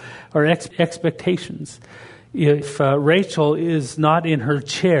accountable or expectations. If Rachel is not in her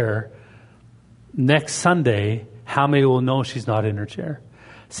chair, next Sunday, how many will know she's not in her chair?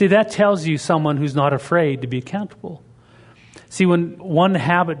 See, that tells you someone who's not afraid to be accountable. See, when one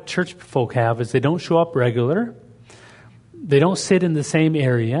habit church folk have is they don't show up regular, they don't sit in the same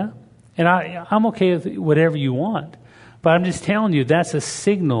area, and I'm okay with whatever you want, but I'm just telling you that's a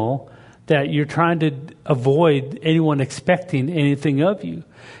signal that you're trying to avoid anyone expecting anything of you.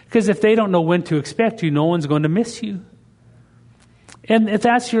 Because if they don't know when to expect you, no one's going to miss you. And if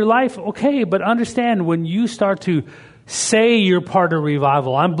that's your life, okay, but understand when you start to say you're part of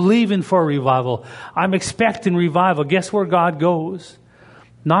revival, I'm believing for revival, I'm expecting revival, guess where God goes?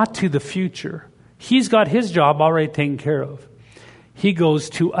 Not to the future. He's got his job already taken care of. He goes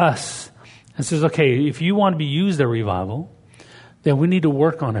to us and says, okay, if you want to be used at revival, then we need to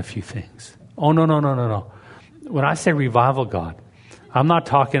work on a few things. Oh, no. When I say revival, God, I'm not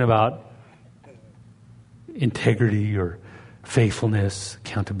talking about integrity or faithfulness,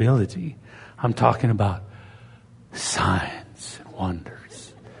 accountability. I'm talking about signs and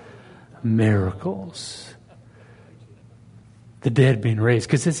wonders, miracles, the dead being raised.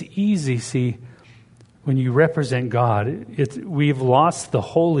 Because it's easy, see, when you represent God, we've lost the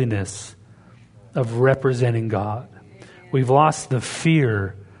holiness of representing God. We've lost the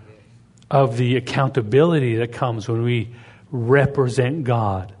fear of the accountability that comes when we represent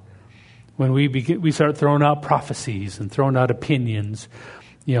God. When we start throwing out prophecies and throwing out opinions,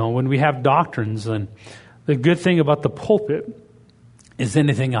 when we have doctrines. And the good thing about the pulpit is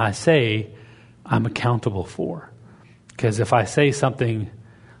anything I say, I'm accountable for. Because if I say something,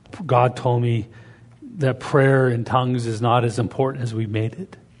 God told me that prayer in tongues is not as important as we made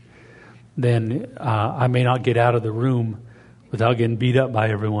it, then I may not get out of the room without getting beat up by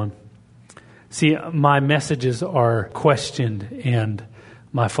everyone. See, my messages are questioned, and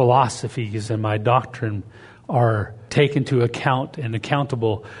my philosophies and my doctrine are taken to account and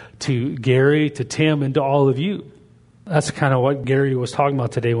accountable to Gary, to Tim, and to all of you. That's kind of what Gary was talking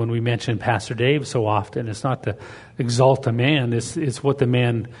about today when we mentioned Pastor Dave so often. It's not to exalt a man, it's what the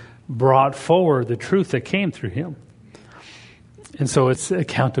man brought forward, the truth that came through him. And so it's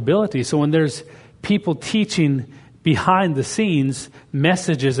accountability. So when there's people teaching behind the scenes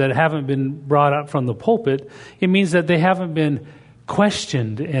messages that haven't been brought up from the pulpit, it means that they haven't been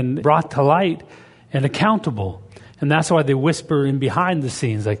questioned and brought to light and accountable. And that's why they whisper in behind the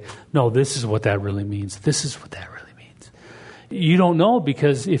scenes like, no, this is what that really means. This is what that really means. You don't know,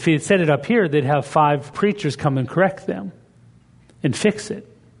 because if he had said it up here, they'd have 5 preachers come and correct them and fix it.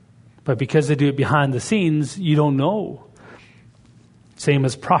 But because they do it behind the scenes, you don't know. Same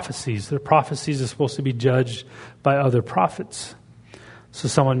as prophecies. The prophecies are supposed to be judged by other prophets. So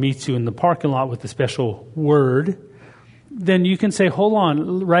someone meets you in the parking lot with a special word, then you can say, hold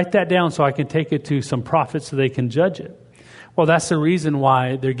on, write that down so I can take it to some prophets so they can judge it. Well, that's the reason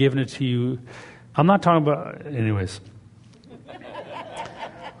why they're giving it to you. I'm not talking about, anyways.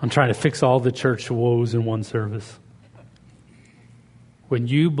 I'm trying to fix all the church woes in one service. When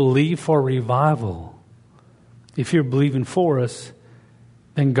you believe for revival, if you're believing for us,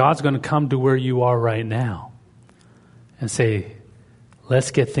 then God's going to come to where you are right now and say,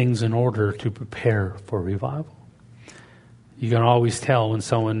 let's get things in order to prepare for revival. You can always tell when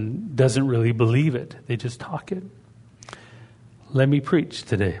someone doesn't really believe it. They just talk it. Let me preach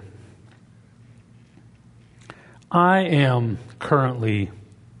today. I am currently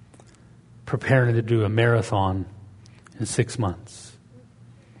preparing to do a marathon in 6 months.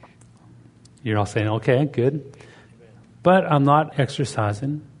 You're all saying, okay, good. But I'm not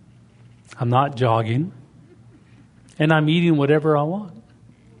exercising. I'm not jogging. And I'm eating whatever I want.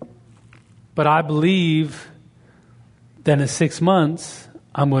 But I believe that in 6 months,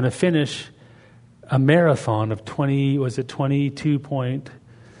 I'm going to finish a marathon of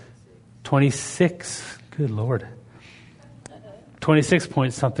 22.26, good Lord, 26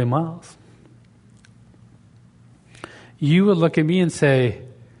 point something miles. You would look at me and say,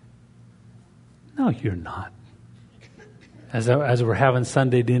 no, you're not. As we're having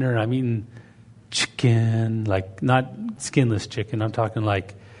Sunday dinner, I'm eating chicken, like not skinless chicken. I'm talking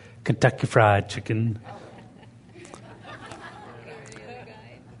like Kentucky Fried Chicken.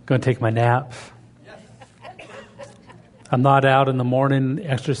 Going to take my nap. I'm not out in the morning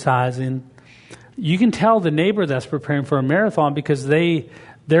exercising. You can tell the neighbor that's preparing for a marathon because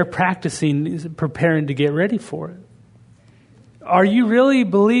they're practicing, preparing to get ready for it. Are you really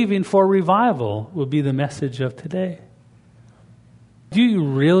believing for revival? Will be the message of today. Do you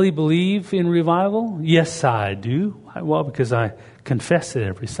really believe in revival? Yes, I do. Well, because I confess it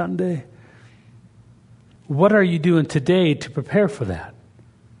every Sunday. What are you doing today to prepare for that?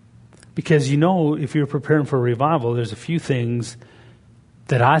 Because if you're preparing for revival, there's a few things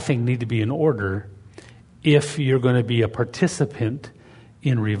that I think need to be in order if you're going to be a participant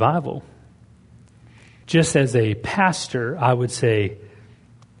in revival. Just as a pastor, I would say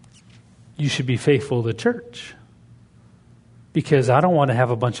you should be faithful to church, because I don't want to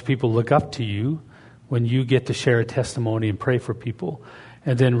have a bunch of people look up to you when you get to share a testimony and pray for people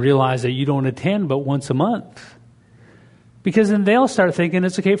and then realize that you don't attend but once a month. Because then they'll start thinking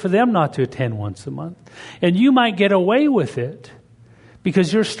it's okay for them not to attend once a month. And you might get away with it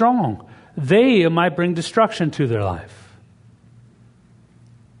because you're strong. They might bring destruction to their life.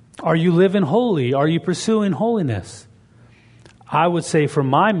 Are you living holy? Are you pursuing holiness? I would say for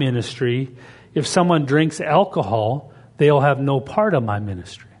my ministry, if someone drinks alcohol, they'll have no part of my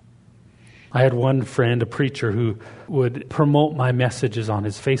ministry. I had one friend, a preacher, who would promote my messages on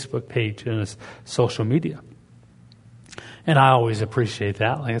his Facebook page and his social media. And I always appreciate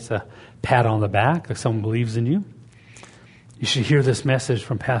that. Like it's a pat on the back, like someone believes in you. You should hear this message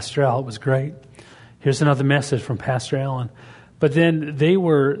from Pastor Al. It was great. Here's another message from Pastor Allen. But then they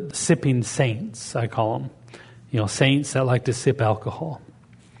were sipping saints, I call them. You know, saints that like to sip alcohol.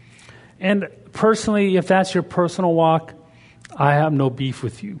 And personally, if that's your personal walk, I have no beef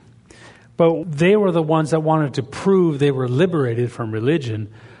with you. But they were the ones that wanted to prove they were liberated from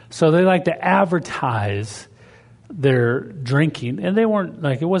religion. So they like to advertise their drinking. And they weren't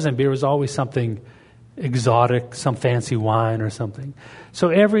like, it wasn't beer, it was always something exotic, some fancy wine or something. So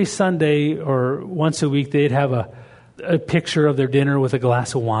every Sunday or once a week, they'd have a picture of their dinner with a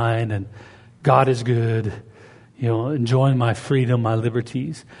glass of wine and God is good, you know, enjoying my freedom, my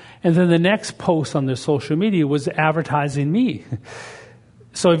liberties. And then the next post on their social media was advertising me.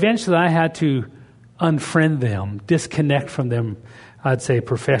 So eventually I had to unfriend them, disconnect from them, I'd say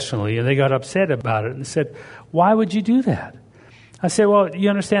professionally. And they got upset about it and said, why would you do that? I said, well, you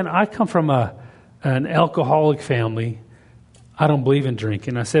understand, I come from an alcoholic family. I don't believe in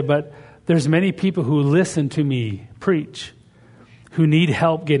drinking. I said, but there's many people who listen to me preach who need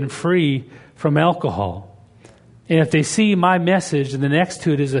help getting free from alcohol. And if they see my message and the next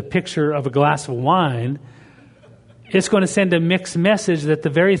to it is a picture of a glass of wine, it's going to send a mixed message that the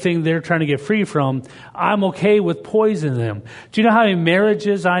very thing they're trying to get free from, I'm okay with poisoning them. Do you know how many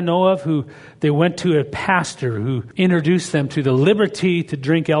marriages I know of who they went to a pastor who introduced them to the liberty to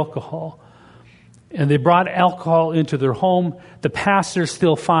drink alcohol? And they brought alcohol into their home. The pastors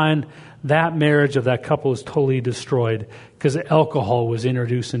still find that marriage of that couple was totally destroyed because alcohol was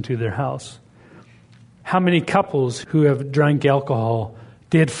introduced into their house. How many couples who have drank alcohol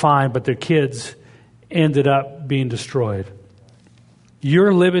did fine, but their kids ended up being destroyed?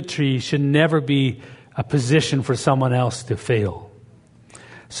 Your liberty should never be a position for someone else to fail.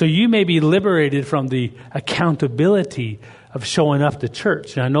 So you may be liberated from the accountability of showing up to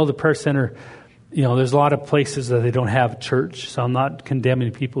church. And I know the Prayer Center, you know, there's a lot of places that they don't have church, so I'm not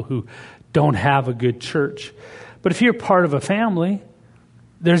condemning people who don't have a good church. But if you're part of a family,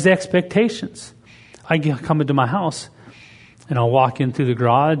 there's expectations. I come into my house, and I'll walk in through the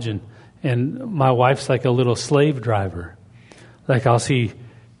garage, and my wife's like a little slave driver. Like I'll see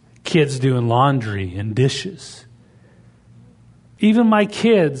kids doing laundry and dishes. Even my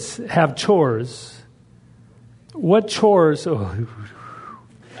kids have chores. What chores?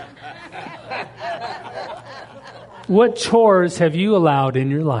 What chores have you allowed in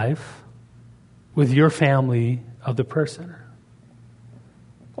your life with your family of the Prayer Center?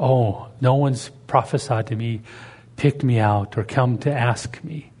 Oh, no one's prophesied to me, picked me out, or come to ask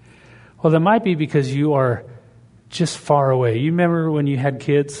me. Well, that might be because you are just far away. You remember when you had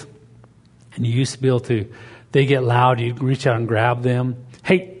kids and you used to be able to, they get loud, you'd reach out and grab them.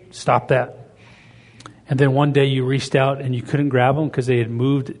 Hey, stop that. And then one day you reached out and you couldn't grab them because they had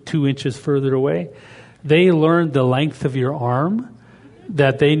moved 2 inches further away. They learned the length of your arm,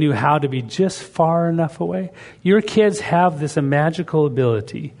 that they knew how to be just far enough away. Your kids have this magical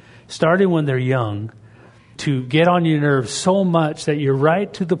ability, starting when they're young, to get on your nerves so much that you're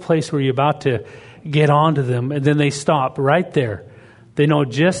right to the place where you're about to get onto them, and then they stop right there. They know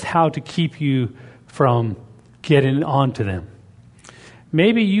just how to keep you from getting onto them.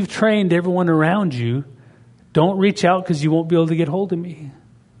 Maybe you've trained everyone around you, don't reach out because you won't be able to get hold of me.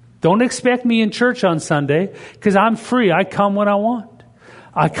 Don't expect me in church on Sunday because I'm free. I come when I want.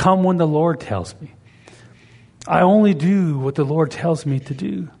 I come when the Lord tells me. I only do what the Lord tells me to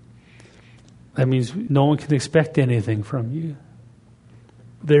do. That means no one can expect anything from you.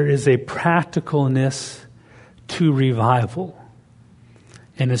 There is a practicalness to revival,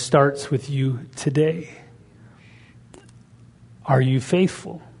 and it starts with you today. Are you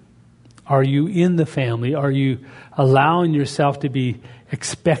faithful? Are you in the family? Are you allowing yourself to be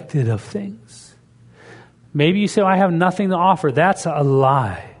expected of things? Maybe you say, I have nothing to offer. That's a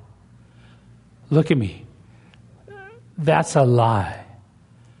lie. Look at me. That's a lie.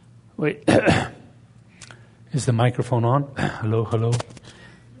 Wait. Is the microphone on? Hello, hello.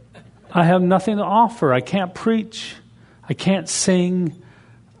 I have nothing to offer. I can't preach. I can't sing.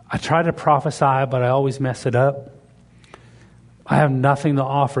 I try to prophesy, but I always mess it up. I have nothing to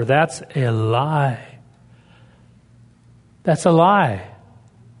offer. That's a lie. That's a lie.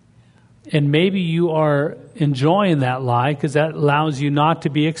 And maybe you are enjoying that lie because that allows you not to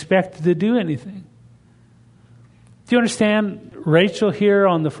be expected to do anything. Do you understand Rachel here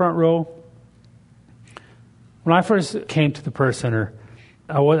on the front row? When I first came to the Prayer Center,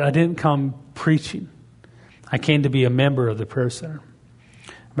 I didn't come preaching. I came to be a member of the Prayer Center.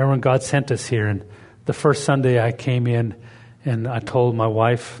 I remember when God sent us here, and the first Sunday I came in, and I told my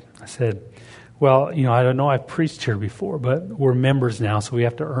wife, I said, well, I don't know, I've preached here before, but we're members now, so we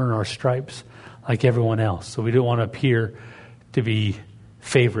have to earn our stripes like everyone else. So we don't want to appear to be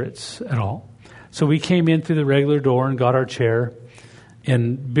favorites at all. So we came in through the regular door and got our chair,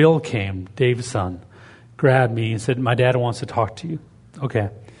 and Bill came, Dave's son, grabbed me and said, my dad wants to talk to you. Okay.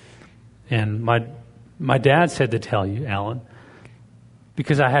 And my dad said to tell you, Alan,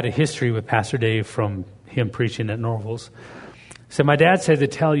 because I had a history with Pastor Dave from him preaching at Norval's. So my dad said to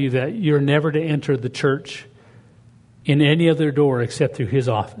tell you that you're never to enter the church in any other door except through his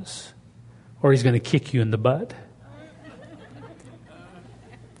office, or he's going to kick you in the butt.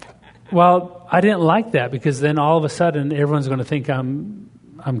 Well, I didn't like that because then all of a sudden everyone's going to think I'm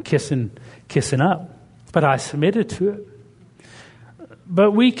kissing up. But I submitted to it.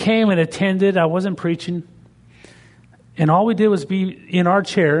 But we came and attended. I wasn't preaching. And all we did was be in our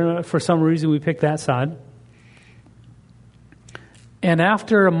chair. For some reason, we picked that side. And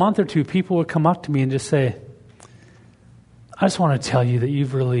after a month or two, people would come up to me and just say, I just want to tell you that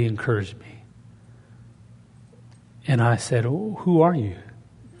you've really encouraged me. And I said, who are you?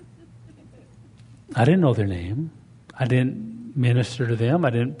 I didn't know their name. I didn't minister to them.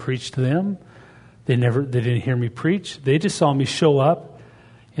 I didn't preach to them. They didn't hear me preach. They just saw me show up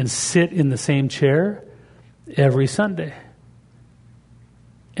and sit in the same chair every Sunday.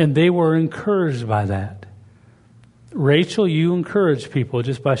 And they were encouraged by that. Rachel, you encourage people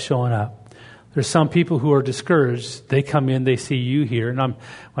just by showing up. There's some people who are discouraged. They come in, they see you here. And when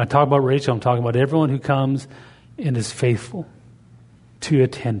I talk about Rachel, I'm talking about everyone who comes and is faithful to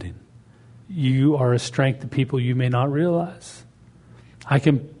attending. You are a strength to people you may not realize. I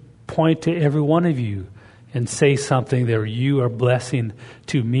can point to every one of you and say something that you are blessing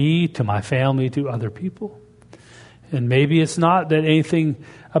to me, to my family, to other people. And maybe it's not that anything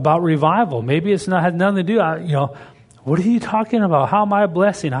about revival. Maybe it's not had nothing to do. What are you talking about? How am I a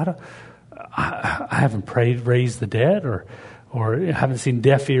blessing? I haven't prayed, raised the dead, or haven't seen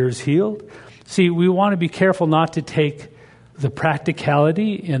deaf ears healed. See, we want to be careful not to take the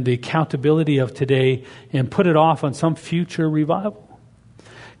practicality and the accountability of today and put it off on some future revival.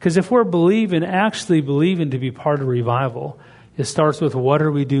 Because if we're actually believing to be part of revival, it starts with what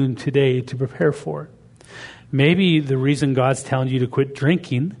are we doing today to prepare for it. Maybe the reason God's telling you to quit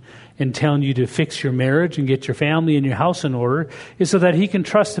drinking and telling you to fix your marriage and get your family and your house in order is so that he can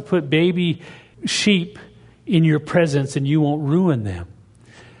trust to put baby sheep in your presence and you won't ruin them.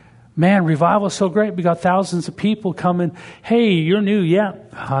 Man, revival is so great. We got thousands of people coming. Hey, you're new. Yeah.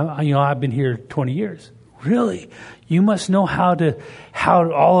 I've been here 20 years. Really? You must know how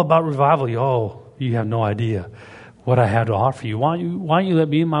all about revival. You have no idea what I had to offer you. Why don't you let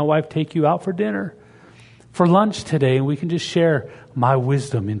me and my wife take you out for dinner, for lunch today, and we can just share my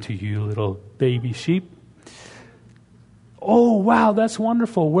wisdom into you, little baby sheep. Oh, wow, that's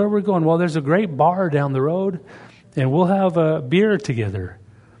wonderful. Where we're going? Well, there's a great bar down the road, and we'll have a beer together.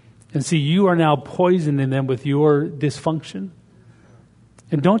 And see, you are now poisoning them with your dysfunction.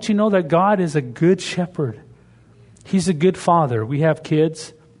 And don't you know that God is a good shepherd? He's a good father. We have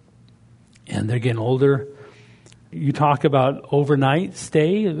kids, and they're getting older. You talk about overnight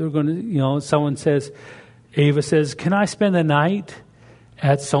stay. They're going to, someone says, Ava says, can I spend the night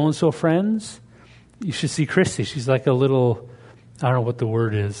at so-and-so friends? You should see Christy. She's like a little, I don't know what the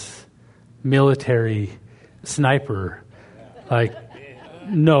word is, military sniper. Like,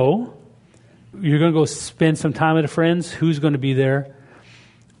 no. You're going to go spend some time at a friend's. Who's going to be there?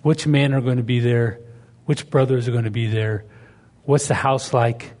 Which men are going to be there? Which brothers are going to be there? What's the house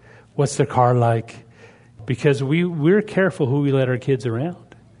like? What's the car like? Because we're careful who we let our kids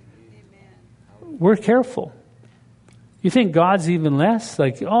around. We're careful. You think God's even less?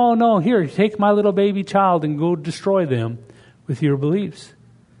 Like, oh no, here, take my little baby child and go destroy them with your beliefs.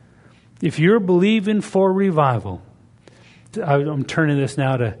 If you're believing for revival, I'm turning this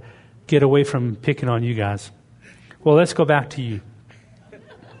now to get away from picking on you guys. Well, let's go back to you.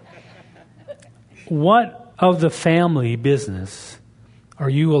 What of the family business are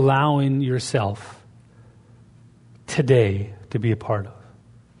you allowing yourself today to be a part of?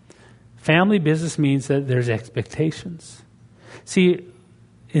 Family business means that there's expectations. See,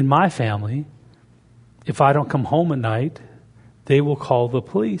 in my family, if I don't come home at night, they will call the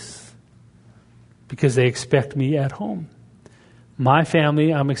police because they expect me at home. My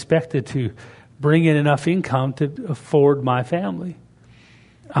family, I'm expected to bring in enough income to afford my family.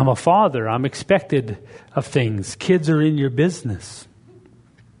 I'm a father. I'm expected of things. Kids are in your business.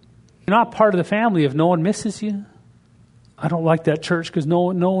 You're not part of the family if no one misses you. I don't like that church because no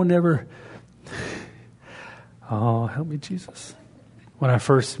one ever... Oh, help me, Jesus. When I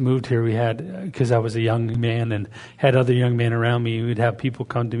first moved here, we had, because I was a young man and had other young men around me, we'd have people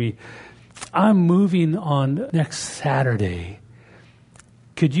come to me, I'm moving on next Saturday.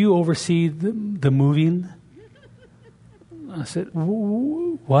 Could you oversee the moving? I said,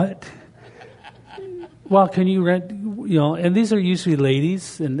 what? Well, can you rent, and these are usually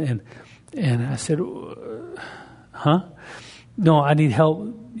ladies, and I said, huh? No, I need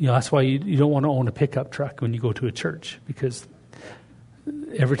help. That's why you don't want to own a pickup truck when you go to a church, because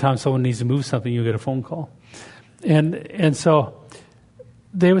every time someone needs to move something, you get a phone call. And so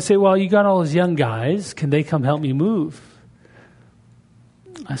they would say, well, you got all those young guys. Can they come help me move?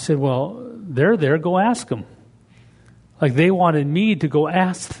 I said, well, they're there. Go ask them. Like they wanted me to go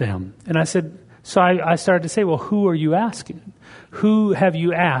ask them. And I said, so I started to say, well, who are you asking? Who have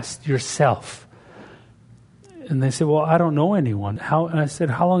you asked yourself? And they said, well, I don't know anyone. And I said,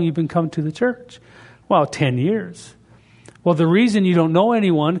 how long have you been coming to the church? Well, 10 years. Well, the reason you don't know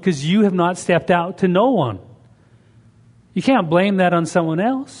anyone, because you have not stepped out to know one. You can't blame that on someone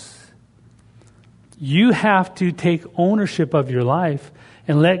else. You have to take ownership of your life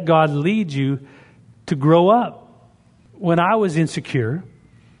and let God lead you to grow up. When I was insecure,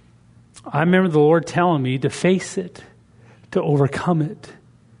 I remember the Lord telling me to face it, to overcome it.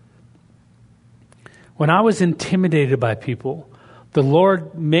 When I was intimidated by people, the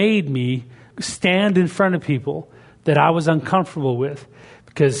Lord made me stand in front of people that I was uncomfortable with,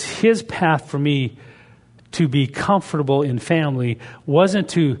 because His path for me to be comfortable in family wasn't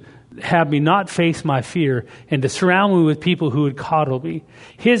to have me not face my fear and to surround me with people who would coddle me.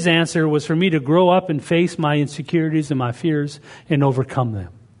 His answer was for me to grow up and face my insecurities and my fears and overcome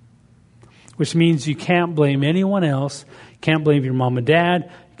them. Which means you can't blame anyone else. You can't blame your mom and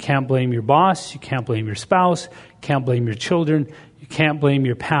dad. You can't blame your boss. You can't blame your spouse. You can't blame your children. You can't blame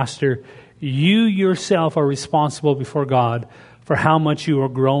your pastor. You yourself are responsible before God for how much you are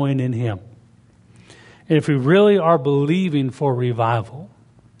growing in Him. And if we really are believing for revival,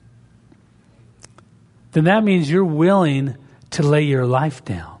 then that means you're willing to lay your life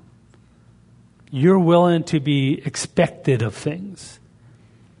down. You're willing to be expected of things.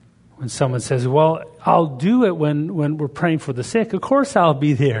 When someone says, well, I'll do it when we're praying for the sick, of course I'll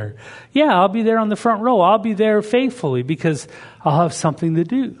be there. Yeah, I'll be there on the front row. I'll be there faithfully because I'll have something to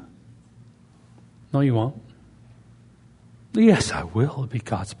do. No, you won't. Yes, I will. It'll be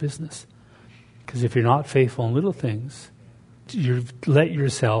God's business. Because if you're not faithful in little things, you let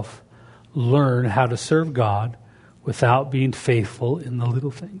yourself learn how to serve God without being faithful in the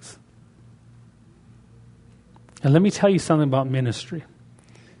little things. And let me tell you something about ministry.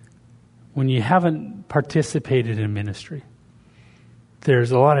 When you haven't participated in ministry,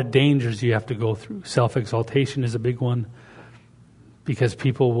 there's a lot of dangers you have to go through. Self-exaltation is a big one, because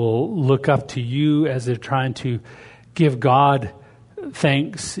people will look up to you as they're trying to give God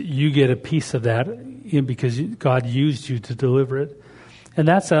thanks. You get a piece of that because God used you to deliver it. And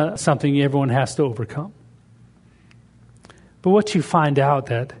that's something everyone has to overcome. But what you find out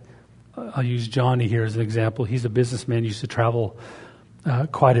that, I'll use Johnny here as an example. He's a businessman, used to travel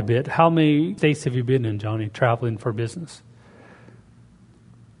quite a bit. How many states have you been in, Johnny, traveling for business?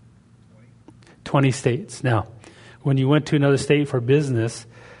 20 states. Now, when you went to another state for business,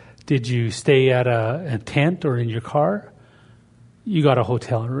 did you stay at a tent or in your car? You got a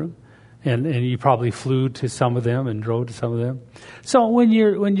hotel room. And you probably flew to some of them and drove to some of them. So when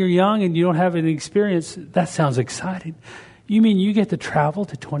you're young and you don't have any experience, that sounds exciting. You mean you get to travel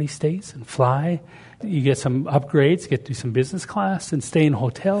to 20 states and fly? You get some upgrades, get to do some business class and stay in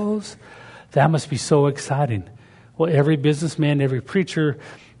hotels? That must be so exciting. Well, every businessman, every preacher,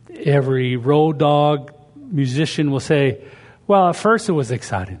 every road dog, musician will say, well, at first it was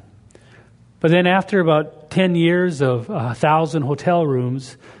exciting. But then after about 10 years of 1,000 hotel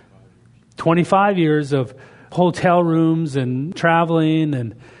rooms, 25 years of hotel rooms and traveling,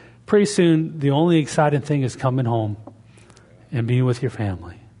 and pretty soon the only exciting thing is coming home and being with your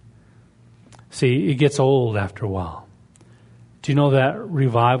family. See, it gets old after a while. Do you know that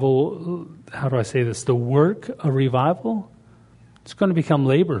revival, how do I say this, the work of revival, it's going to become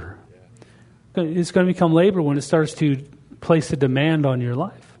labor. It's going to become labor when it starts to place a demand on your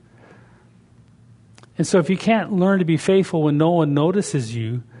life. And so if you can't learn to be faithful when no one notices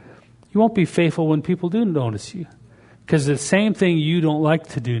you, you won't be faithful when people do notice you. Because the same thing you don't like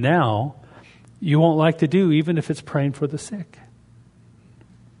to do now, you won't like to do even if it's praying for the sick.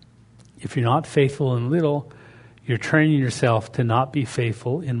 If you're not faithful in little, you're training yourself to not be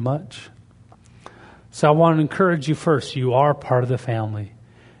faithful in much. So I want to encourage you first. You are part of the family.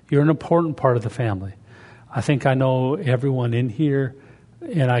 You're an important part of the family. I think I know everyone in here,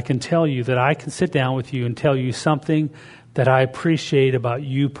 and I can tell you that I can sit down with you and tell you something that I appreciate about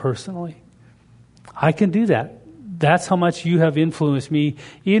you personally. I can do that. That's how much you have influenced me.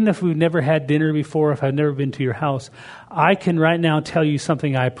 Even if we've never had dinner before, if I've never been to your house, I can right now tell you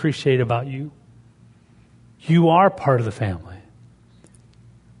something I appreciate about you. You are part of the family.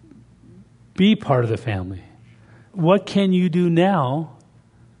 Be part of the family. What can you do now?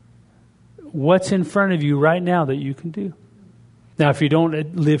 What's in front of you right now that you can do? Now, if you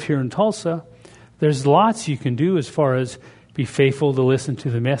don't live here in Tulsa, there's lots you can do as far as be faithful to listen to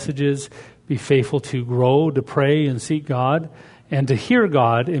the messages, be faithful to grow, to pray and seek God, and to hear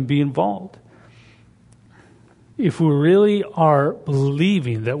God and be involved. If we really are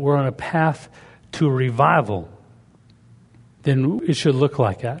believing that we're on a path to a revival, then it should look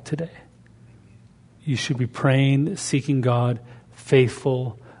like that today. You should be praying, seeking God,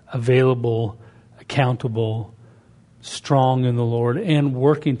 faithful, available, accountable, strong in the Lord, and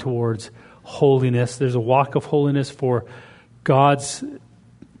working towards holiness. There's a walk of holiness for God's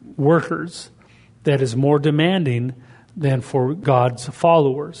workers that is more demanding than for God's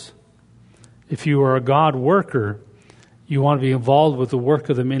followers. If you are a God worker, you want to be involved with the work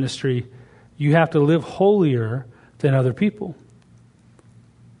of the ministry, you have to live holier than other people.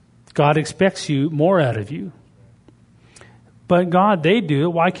 God expects you more out of you. But God, they do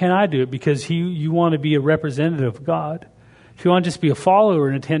it. Why can't I do it? Because you want to be a representative of God. If you want to just be a follower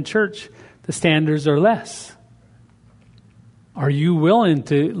and attend church, the standards are less. Are you willing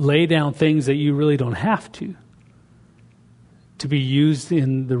to lay down things that you really don't have to be used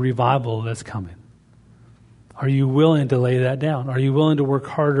in the revival that's coming? Are you willing to lay that down? Are you willing to work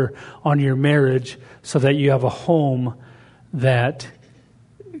harder on your marriage so that you have a home that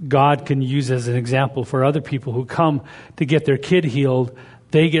God can use as an example for other people who come to get their kid healed?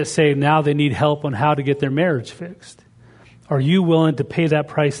 They get saved. Now they need help on how to get their marriage fixed. Are you willing to pay that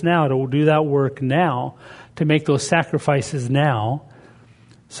price now, to do that work now, to make those sacrifices now?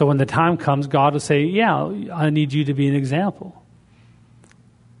 So when the time comes, God will say, yeah, I need you to be an example.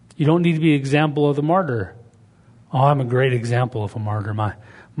 You don't need to be an example of the martyr. Oh, I'm a great example of a martyr.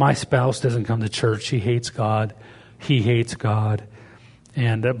 My spouse doesn't come to church. She hates God. He hates God.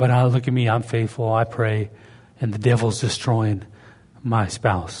 But look at me, I'm faithful, I pray, and the devil's destroying my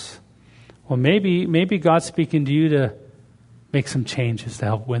spouse. Well, maybe God's speaking to you to make some changes to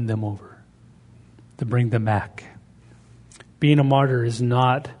help win them over, to bring them back. Being a martyr is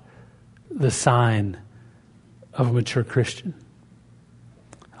not the sign of a mature Christian.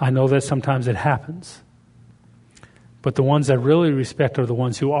 I know that sometimes it happens. But the ones I really respect are the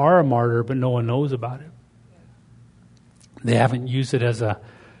ones who are a martyr, but no one knows about it. They haven't used it as an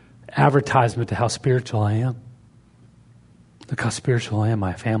advertisement to how spiritual I am. Look how spiritual I am.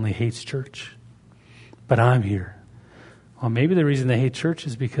 My family hates church, but I'm here. Well, maybe the reason they hate church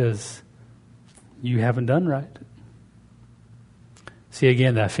is because you haven't done right. See,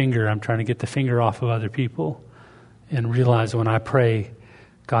 again, that finger, I'm trying to get the finger off of other people and realize when I pray,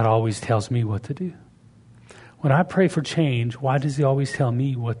 God always tells me what to do. When I pray for change, why does he always tell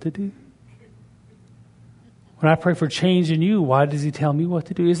me what to do? When I pray for change in you, why does he tell me what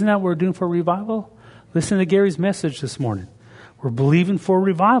to do? Isn't that what we're doing for revival? Listen to Gary's message this morning. We're believing for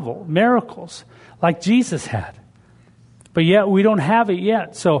revival, miracles, like Jesus had. But yet we don't have it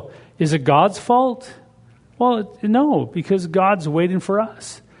yet. So is it God's fault? Well, no, because God's waiting for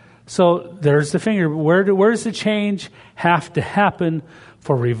us. So there's the finger. Where does the change have to happen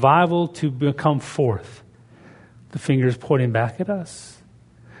for revival to come forth? The finger is pointing back at us.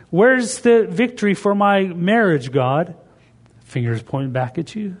 Where's the victory for my marriage, God? Fingers pointing back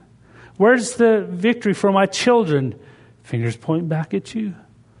at you. Where's the victory for my children? Fingers pointing back at you.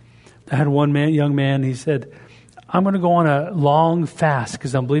 I had one young man, he said, I'm going to go on a long fast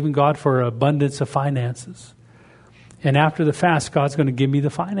because I'm believing God for abundance of finances. And after the fast, God's going to give me the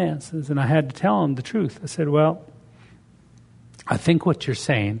finances. And I had to tell him the truth. I said, well, I think what you're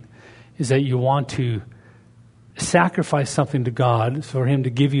saying is that you want to sacrifice something to God for him to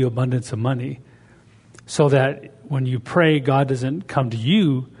give you abundance of money, so that when you pray, God doesn't come to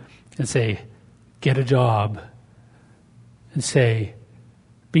you and say, get a job, and say,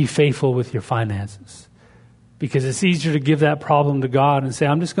 be faithful with your finances. Because it's easier to give that problem to God and say,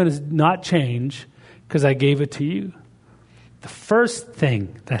 I'm just going to not change because I gave it to you. The first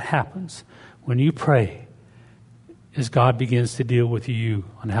thing that happens when you pray is God begins to deal with you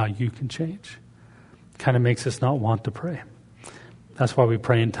on how you can change. Kind of makes us not want to pray. That's why we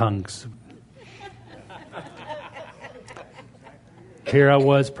pray in tongues. Here I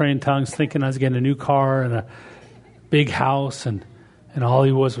was praying in tongues, thinking I was getting a new car and a big house, and all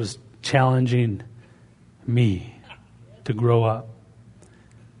he was challenging me to grow up.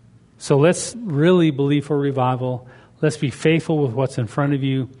 So let's really believe for revival. Let's be faithful with what's in front of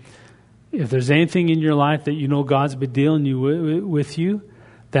you. If there's anything in your life that you know God's been dealing with you,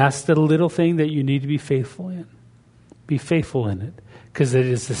 that's the little thing that you need to be faithful in. Be faithful in it. Because it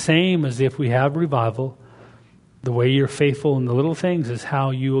is the same as if we have revival. The way you're faithful in the little things is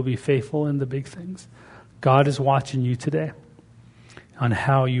how you will be faithful in the big things. God is watching you today on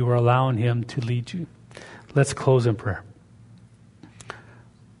how you are allowing him to lead you. Let's close in prayer.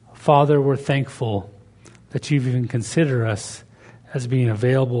 Father, we're thankful that you've even considered us as being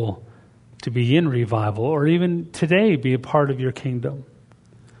available to be in revival, or even today be a part of your kingdom.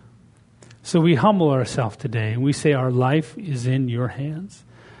 So we humble ourselves today and we say our life is in your hands.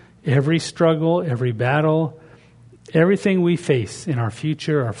 Every struggle, every battle, everything we face in our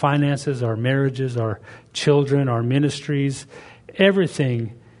future, our finances, our marriages, our children, our ministries,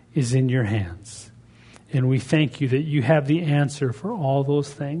 everything is in your hands. And we thank you that you have the answer for all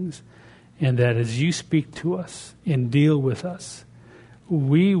those things, and that as you speak to us and deal with us,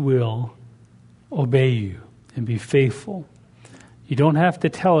 we will obey you and be faithful. You don't have to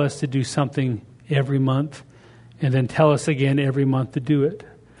tell us to do something every month and then tell us again every month to do it.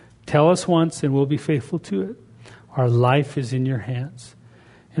 Tell us once and we'll be faithful to it. Our life is in your hands.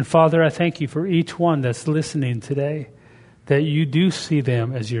 And Father, I thank you for each one that's listening today, that you do see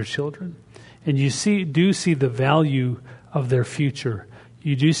them as your children. And you do see the value of their future.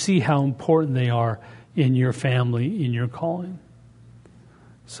 You do see how important they are in your family, in your calling.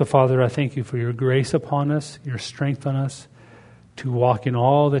 So Father, I thank you for your grace upon us, your strength on us, to walk in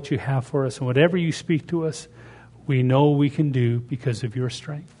all that you have for us. And whatever you speak to us, we know we can do because of your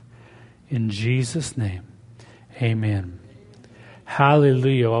strength. In Jesus' name, amen.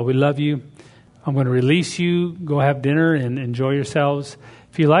 Hallelujah. Well, we love you. I'm going to release you. Go have dinner and enjoy yourselves.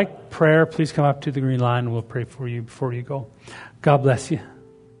 If you like prayer, please come up to the green line and we'll pray for you before you go. God bless you.